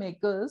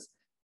filmmakers,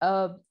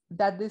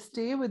 that they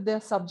stay with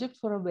their subject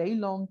for a very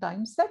long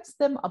time, sets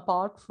them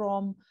apart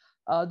from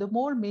the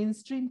more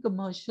mainstream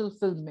commercial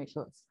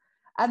filmmakers.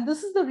 And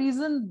this is the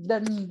reason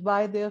then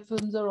why their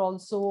films are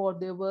also, or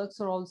their works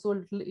are also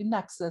a little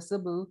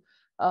inaccessible,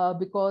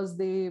 because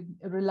they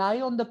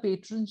rely on the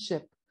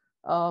patronship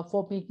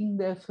for making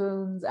their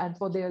films and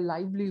for their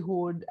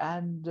livelihood.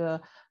 And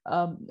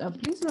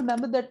please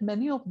remember that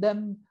many of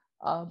them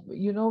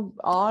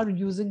are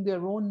using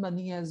their own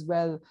money as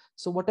well.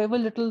 So whatever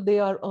little they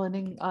are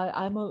earning,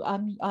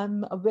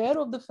 I'm aware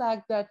of the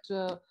fact that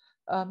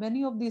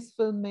many of these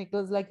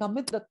filmmakers like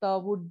Amit Datta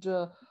would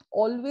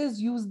always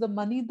use the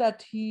money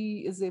that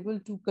he is able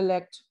to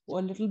collect, or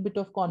a little bit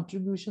of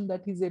contribution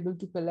that he's able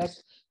to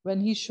collect when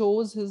he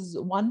shows his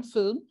one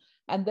film,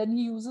 and then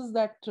he uses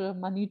that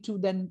money to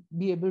then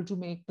be able to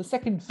make the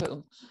second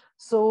film.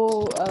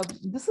 So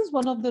this is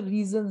one of the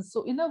reasons.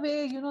 So in a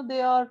way,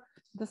 they are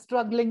the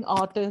struggling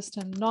artist,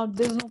 and not,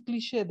 there's no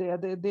cliche there.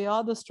 They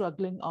are the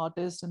struggling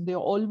artist, and they're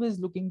always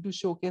looking to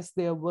showcase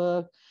their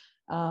work.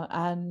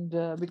 And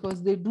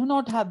because they do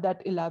not have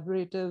that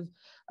elaborate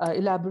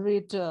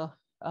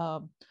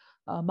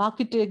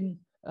marketing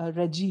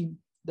regime,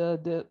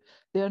 they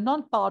are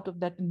not part of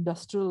that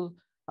industrial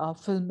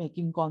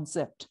filmmaking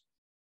concept.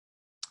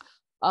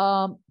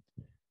 The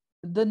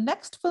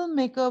next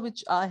filmmaker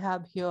which I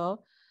have here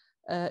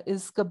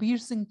is Kabir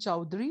Singh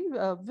Chowdhury,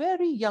 a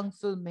very young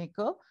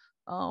filmmaker,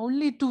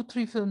 only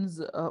 2-3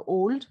 films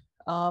old.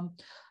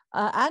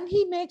 And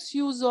he makes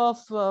use of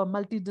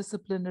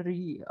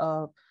multidisciplinary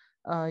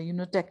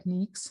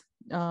techniques.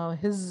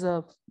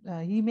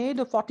 He made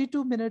a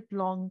 42-minute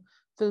long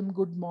film,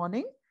 Good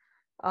Morning,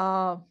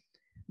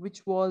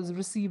 which was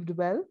received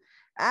well.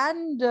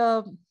 And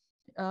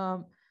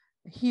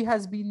he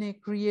has been a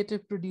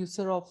creative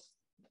producer of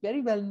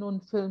very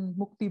well-known film,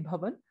 Mukti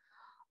Bhavan.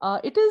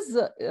 It is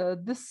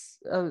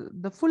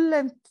the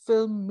full-length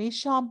film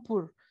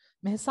Mehsampur,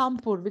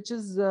 which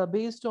is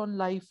based on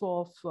life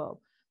of,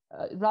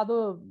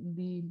 rather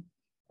the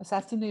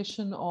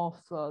assassination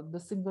of the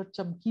singer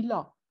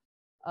Chamkila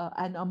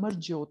and Amar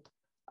Jyot,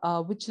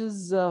 which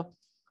is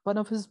one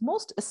of his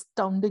most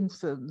astounding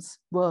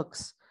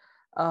works,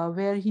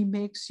 where he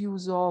makes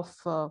use of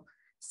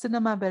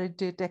cinema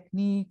verite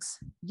techniques,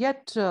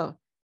 yet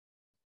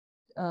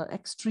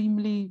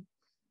extremely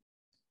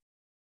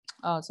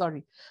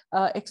sorry,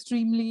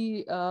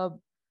 extremely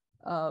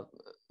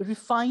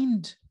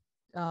refined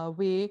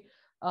way.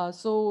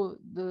 So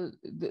the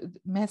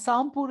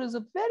Mehsampur is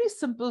a very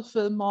simple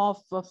film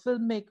of a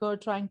filmmaker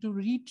trying to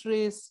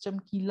retrace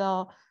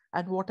Chamkila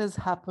and what has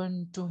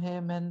happened to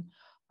him, and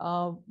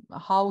uh,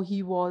 how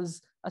he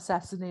was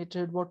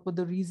assassinated, what were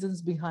the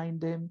reasons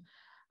behind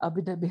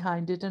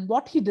behind it, and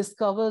what he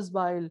discovers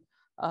while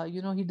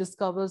he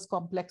discovers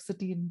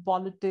complexity in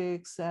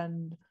politics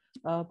and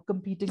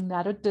competing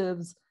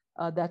narratives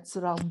that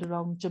surround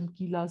around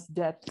Chamkila's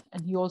death.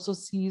 And he also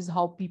sees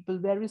how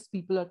various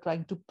people are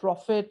trying to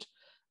profit,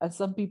 and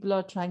some people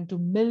are trying to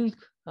milk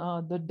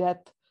the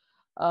death.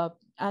 Uh,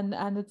 and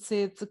it's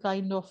a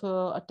kind of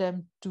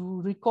attempt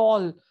to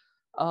recall,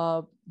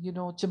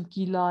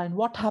 Chamkila and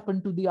what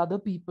happened to the other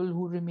people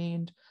who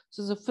remained.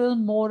 So it's a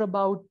film more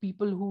about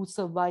people who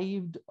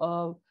survived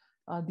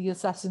the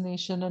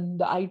assassination and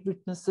the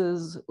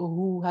eyewitnesses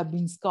who have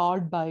been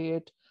scarred by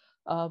it,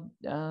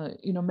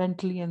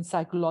 mentally and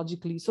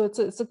psychologically. So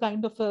it's a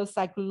kind of a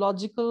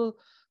psychological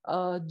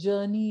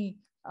journey.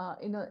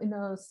 In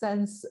a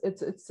sense,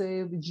 it's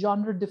a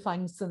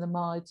genre-defining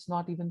cinema. It's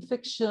not even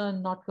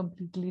fiction, not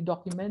completely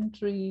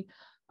documentary.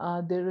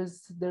 There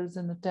is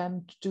an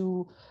attempt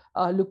to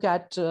look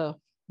at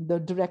the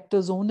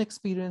director's own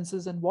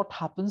experiences and what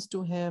happens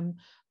to him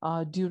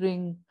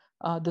during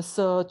the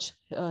search,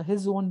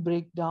 his own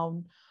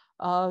breakdown.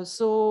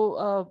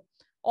 So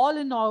all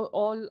in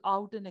all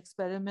out an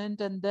experiment.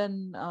 And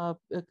then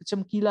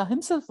Chamkila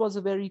himself was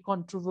a very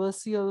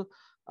controversial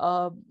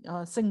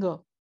singer.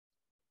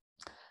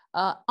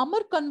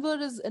 Amar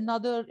Kanwar is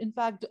another. In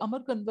fact,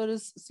 Amar Kanwar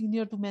is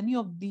senior to many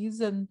of these,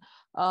 and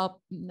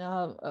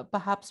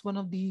perhaps one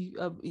of the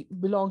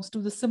belongs to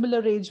the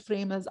similar age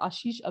frame as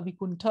Ashish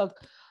Avikunthak.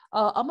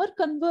 Amar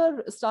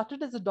Kanwar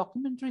started as a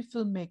documentary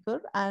filmmaker,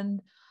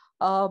 and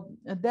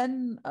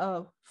then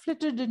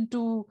flitted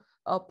into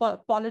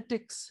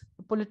politics,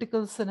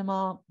 political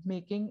cinema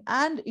making,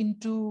 and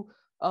into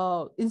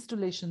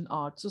installation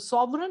art. So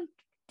Sovereign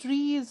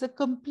Tree is a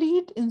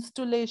complete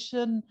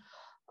installation,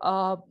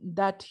 a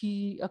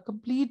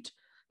complete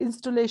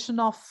installation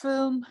of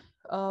film,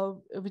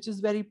 which is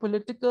very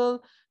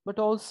political, but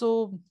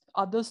also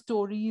other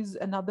stories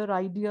and other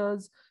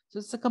ideas. So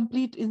it's a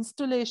complete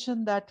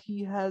installation that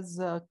he has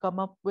come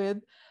up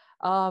with.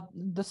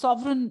 The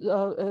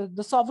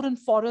Sovereign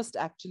Forest,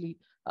 actually.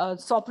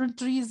 Sovereign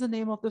Tree is the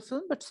name of the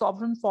film, but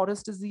Sovereign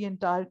Forest is the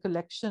entire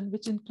collection,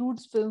 which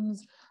includes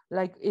films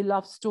like A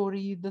Love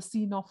Story, The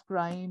Scene of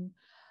Crime,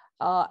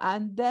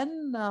 and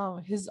then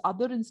his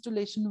other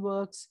installation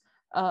works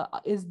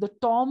is the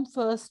Tom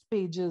First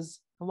Pages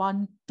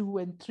 1, 2,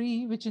 and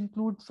 3, which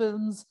include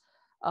films.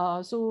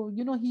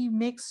 He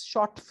makes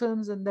short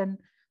films and then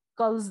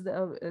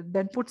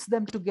then puts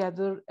them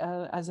together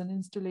as an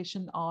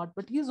installation art.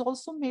 But he's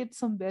also made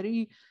some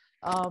very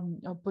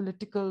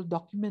political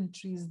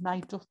documentaries,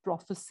 Night of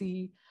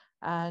Prophecy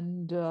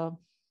and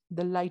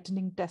The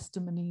Lightning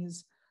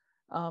Testimonies,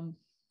 um,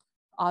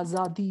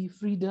 Azadi,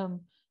 Freedom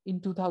in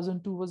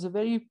 2002 was a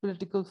very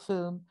political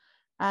film,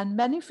 and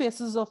Many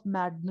Faces of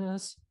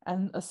Madness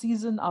and A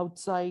Season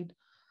Outside,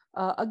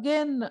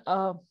 again,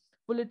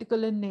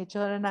 political in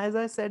nature. And as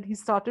I said, he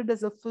started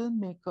as a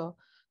filmmaker.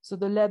 So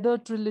the Leather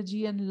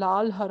Trilogy and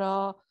Lal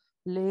Hara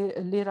Le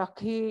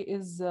Rakhe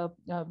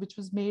which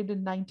was made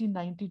in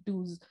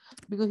 1992s,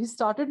 because he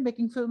started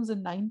making films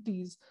in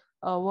 90s,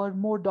 were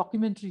more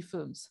documentary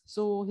films.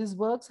 So his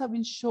works have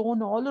been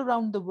shown all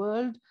around the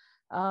world,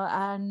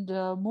 and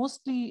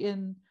mostly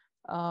in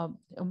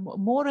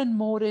more and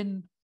more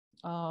in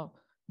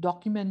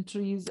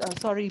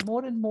documentaries,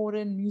 more and more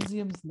in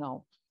museums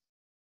now.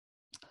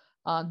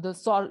 The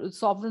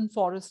Sovereign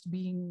Forest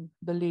being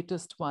the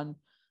latest one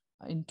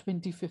in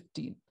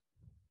 2015.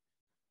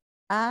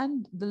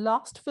 And the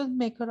last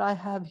filmmaker I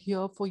have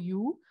here for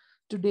you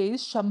today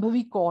is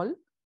Surbhi Goel.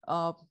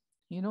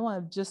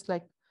 I've just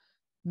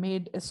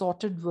made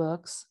assorted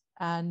works,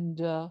 and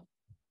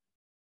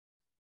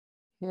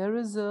here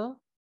is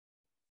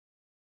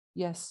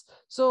yes.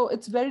 So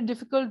it's very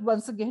difficult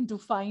once again to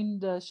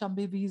find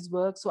Shambhavi's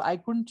work. So I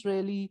couldn't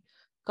really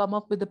come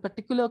up with a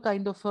particular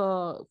kind of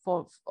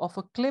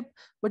a clip,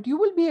 but you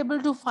will be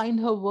able to find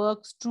her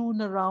work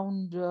strewn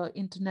around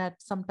internet,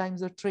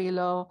 sometimes a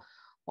trailer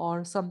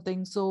or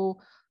something. So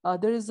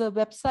there is a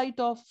website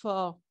of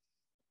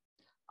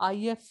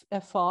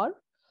IFFR,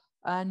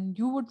 and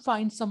you would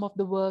find some of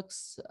the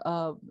works,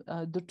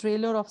 the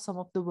trailer of some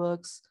of the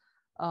works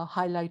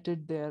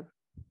highlighted there.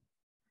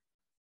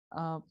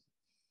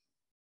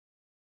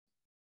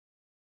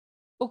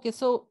 Okay,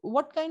 so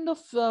what kind of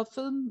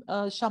film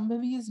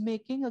Shambhavi is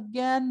making?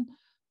 Again,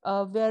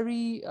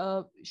 very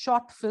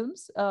short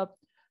films.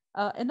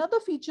 Another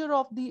feature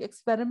of the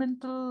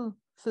experimental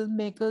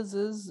filmmakers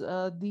is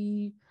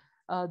the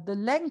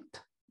length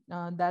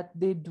that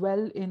they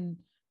dwell in.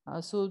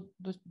 So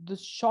the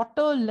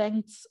shorter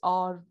lengths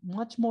are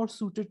much more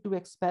suited to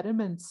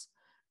experiments.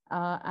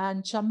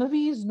 And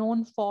Shambhavi is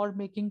known for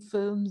making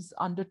films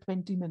under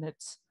 20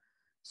 minutes.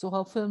 So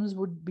her films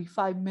would be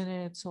 5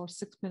 minutes or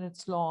 6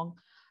 minutes long.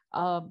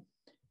 Um,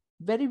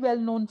 Very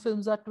well-known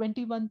films are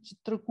 21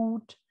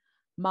 Chitrakoot,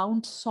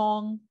 Mount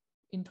Song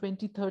in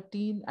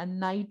 2013, and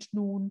Night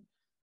Noon,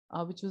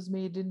 which was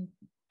made in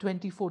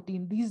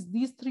 2014.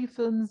 These three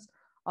films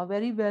are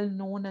very well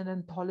known and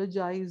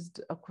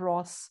anthologized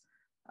across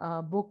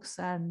books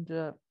and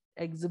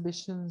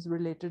exhibitions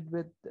related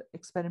with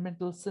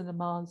experimental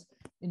cinemas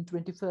in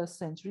 21st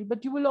century.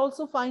 But you will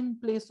also find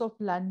Place of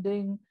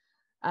Landing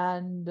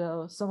and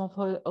some of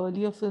her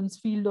earlier films,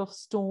 Field of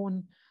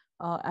Stone,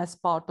 as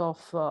part of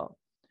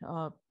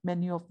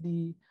many of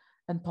the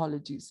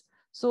anthologies.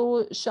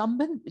 So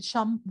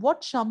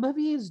what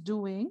Shambhavi is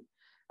doing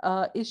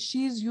is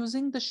she's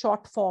using the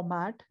short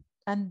format,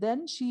 and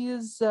then she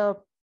is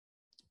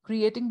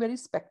creating very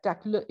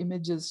spectacular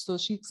images. So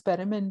she's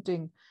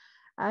experimenting,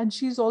 and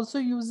she's also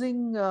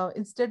using,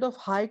 instead of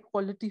high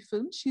quality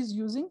films, she's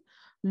using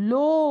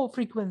low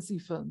frequency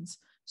films.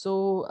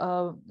 So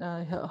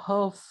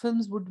her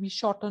films would be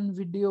shot on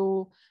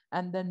video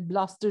and then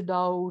blasted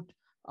out,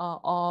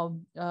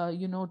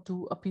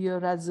 to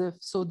appear as if,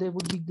 so there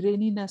would be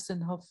graininess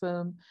in her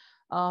film.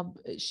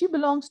 She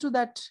belongs to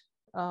that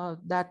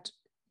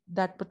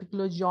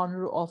particular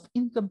genre of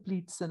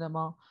incomplete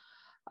cinema.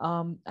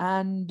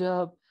 And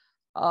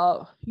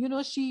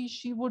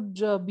she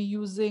would be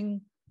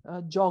using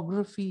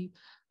geography.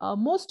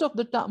 Most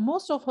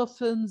of her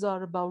films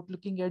are about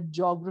looking at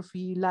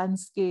geography,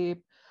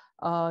 landscape,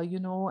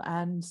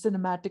 and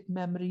cinematic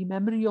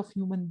memory of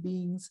human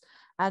beings,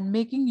 and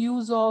making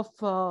use of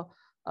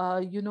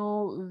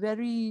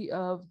very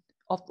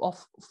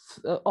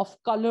of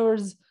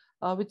colors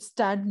which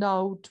stand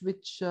out,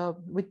 which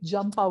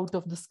jump out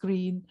of the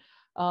screen.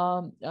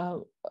 And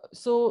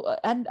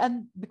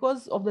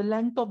because of the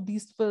length of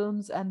these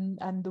films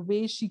and the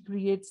way she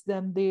creates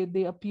them,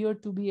 they appear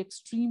to be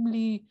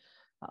extremely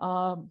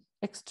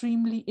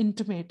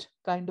intimate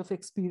kind of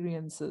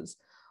experiences,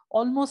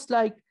 almost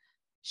like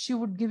she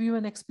would give you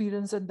an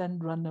experience and then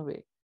run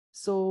away.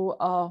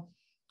 So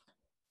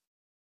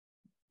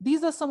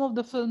these are some of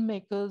the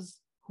filmmakers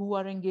who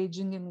are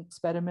engaging in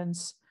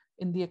experiments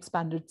in the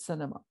expanded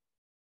cinema.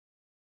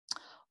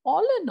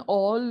 All in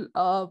all,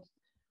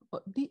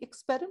 the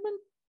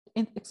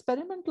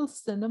experimental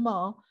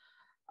cinema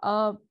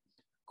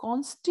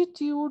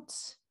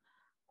constitutes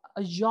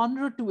a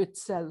genre to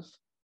itself,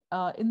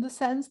 in the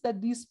sense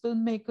that these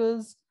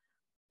filmmakers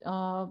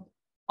are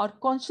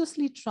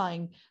consciously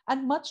trying,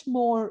 and much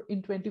more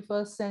in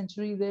 21st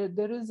century,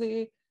 there is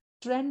a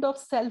trend of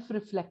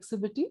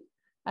self-reflexivity,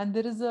 and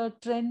there is a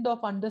trend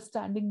of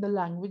understanding the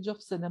language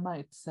of cinema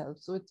itself.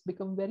 So it's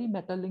become very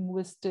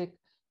metalinguistic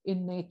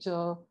in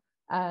nature,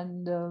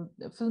 and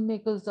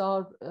filmmakers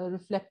are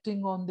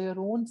reflecting on their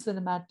own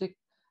cinematic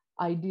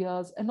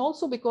ideas, and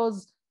also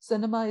because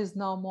cinema is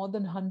now more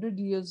than 100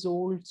 years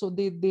old, so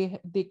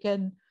they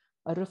can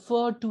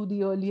refer to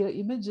the earlier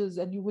images,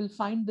 and you will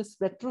find this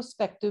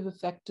retrospective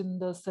effect in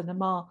the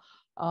cinema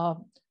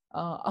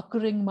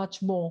occurring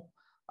much more,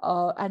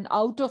 and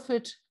out of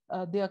it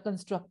they are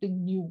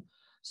constructing new.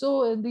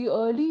 So in the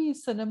early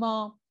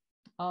cinema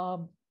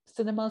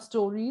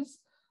stories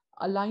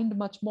aligned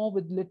much more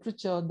with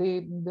literature.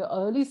 The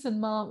early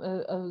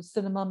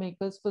cinema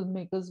makers,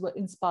 filmmakers, were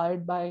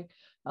inspired by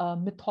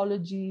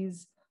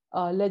mythologies,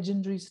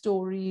 legendary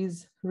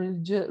stories,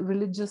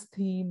 religious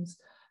themes,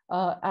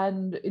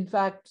 and in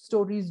fact,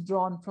 stories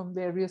drawn from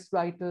various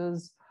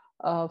writers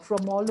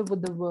from all over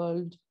the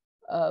world.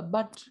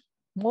 But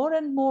more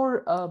and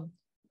more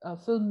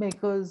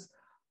filmmakers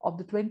of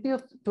the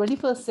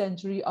 21st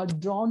century are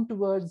drawn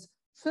towards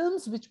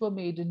films which were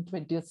made in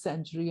 20th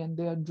century, and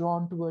they are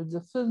drawn towards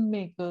the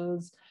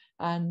filmmakers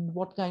and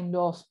what kind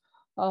of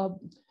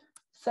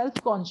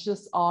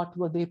self-conscious art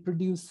were they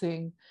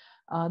producing.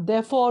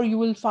 Therefore, you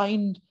will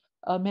find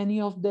many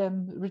of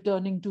them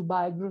returning to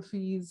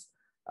biographies,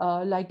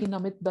 like in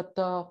Amit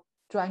Datta,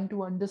 trying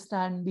to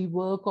understand the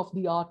work of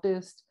the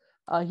artist.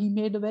 He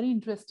made a very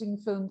interesting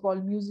film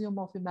called Museum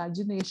of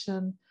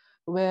Imagination,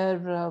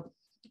 where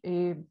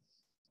a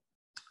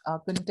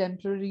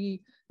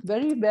contemporary,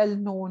 very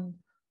well-known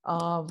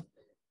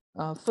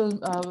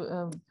film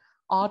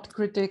art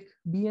critic,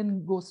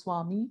 B.N.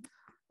 Goswami,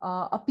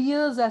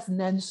 appears as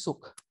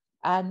Nansuk,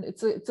 and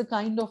it's a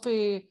kind of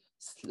a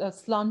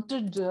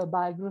slanted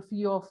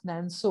biography of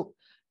Nansuk.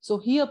 So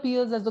he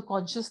appears as the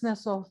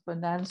consciousness of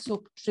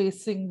Nansuk,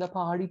 tracing the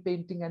Pahari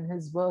painting and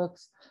his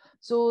works.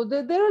 So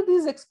there are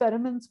these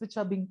experiments which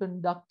are being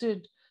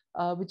conducted,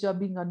 which are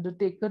being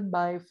undertaken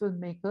by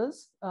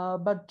filmmakers,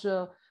 but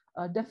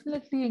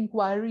definitely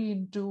inquiry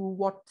into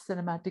what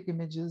cinematic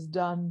images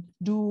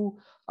do.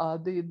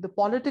 The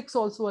politics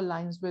also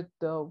aligns with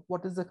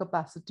what is the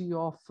capacity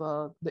of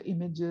the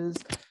images,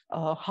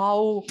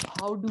 how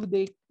do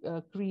they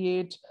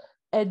create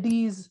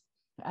eddies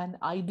and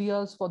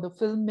ideas for the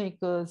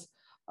filmmakers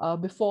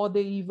before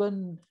they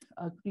even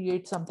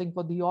create something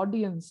for the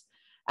audience.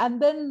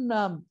 And then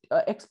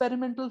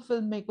experimental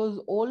filmmakers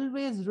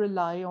always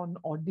rely on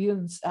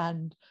audience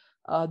and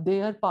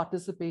their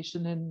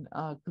participation in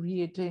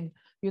creating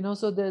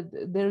So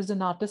there's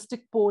an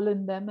artistic pole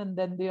in them, and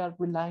then they are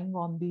relying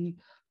on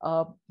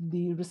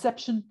the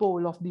reception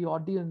pole of the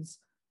audience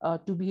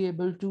to be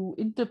able to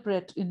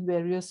interpret in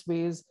various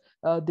ways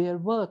their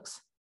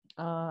works.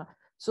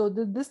 So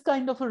this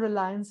kind of a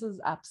reliance is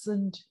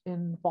absent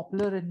in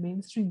popular and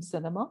mainstream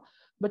cinema,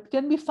 but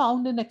can be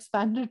found in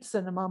expanded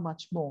cinema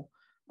much more,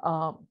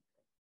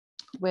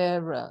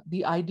 where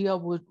the idea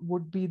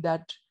would be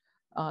that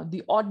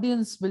the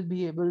audience will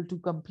be able to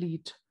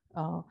complete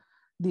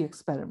the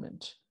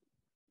experiment.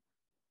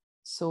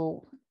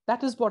 So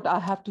that is what I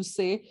have to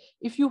say.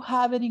 If you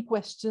have any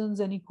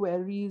questions, any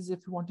queries,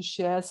 if you want to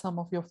share some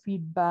of your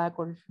feedback,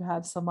 or if you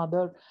have some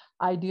other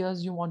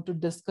ideas you want to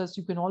discuss,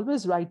 you can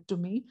always write to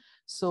me.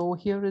 So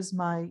here is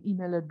my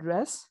email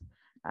address,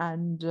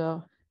 and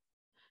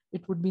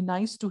it would be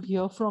nice to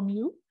hear from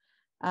you.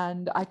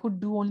 And I could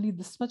do only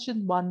this much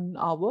in 1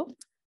 hour,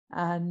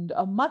 and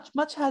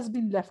much has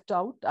been left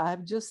out. I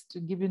have just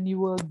given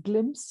you a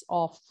glimpse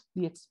of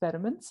the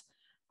experiments.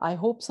 I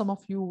hope some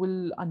of you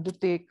will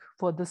undertake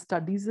further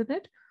studies in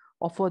it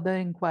or further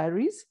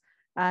inquiries,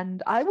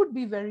 and I would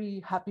be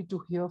very happy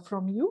to hear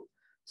from you.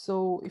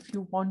 So if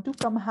you want to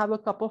come have a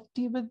cup of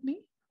tea with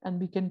me, and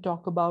we can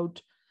talk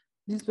about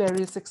these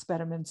various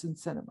experiments in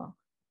cinema.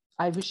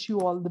 I wish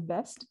you all the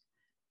best,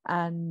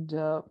 and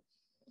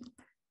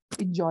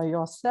enjoy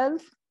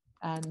yourself,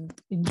 and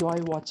enjoy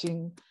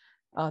watching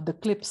the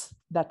clips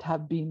that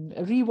have been,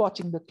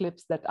 rewatching the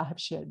clips that I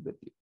have shared with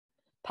you.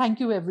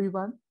 Thank you,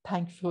 everyone.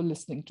 Thank you for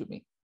listening to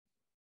me.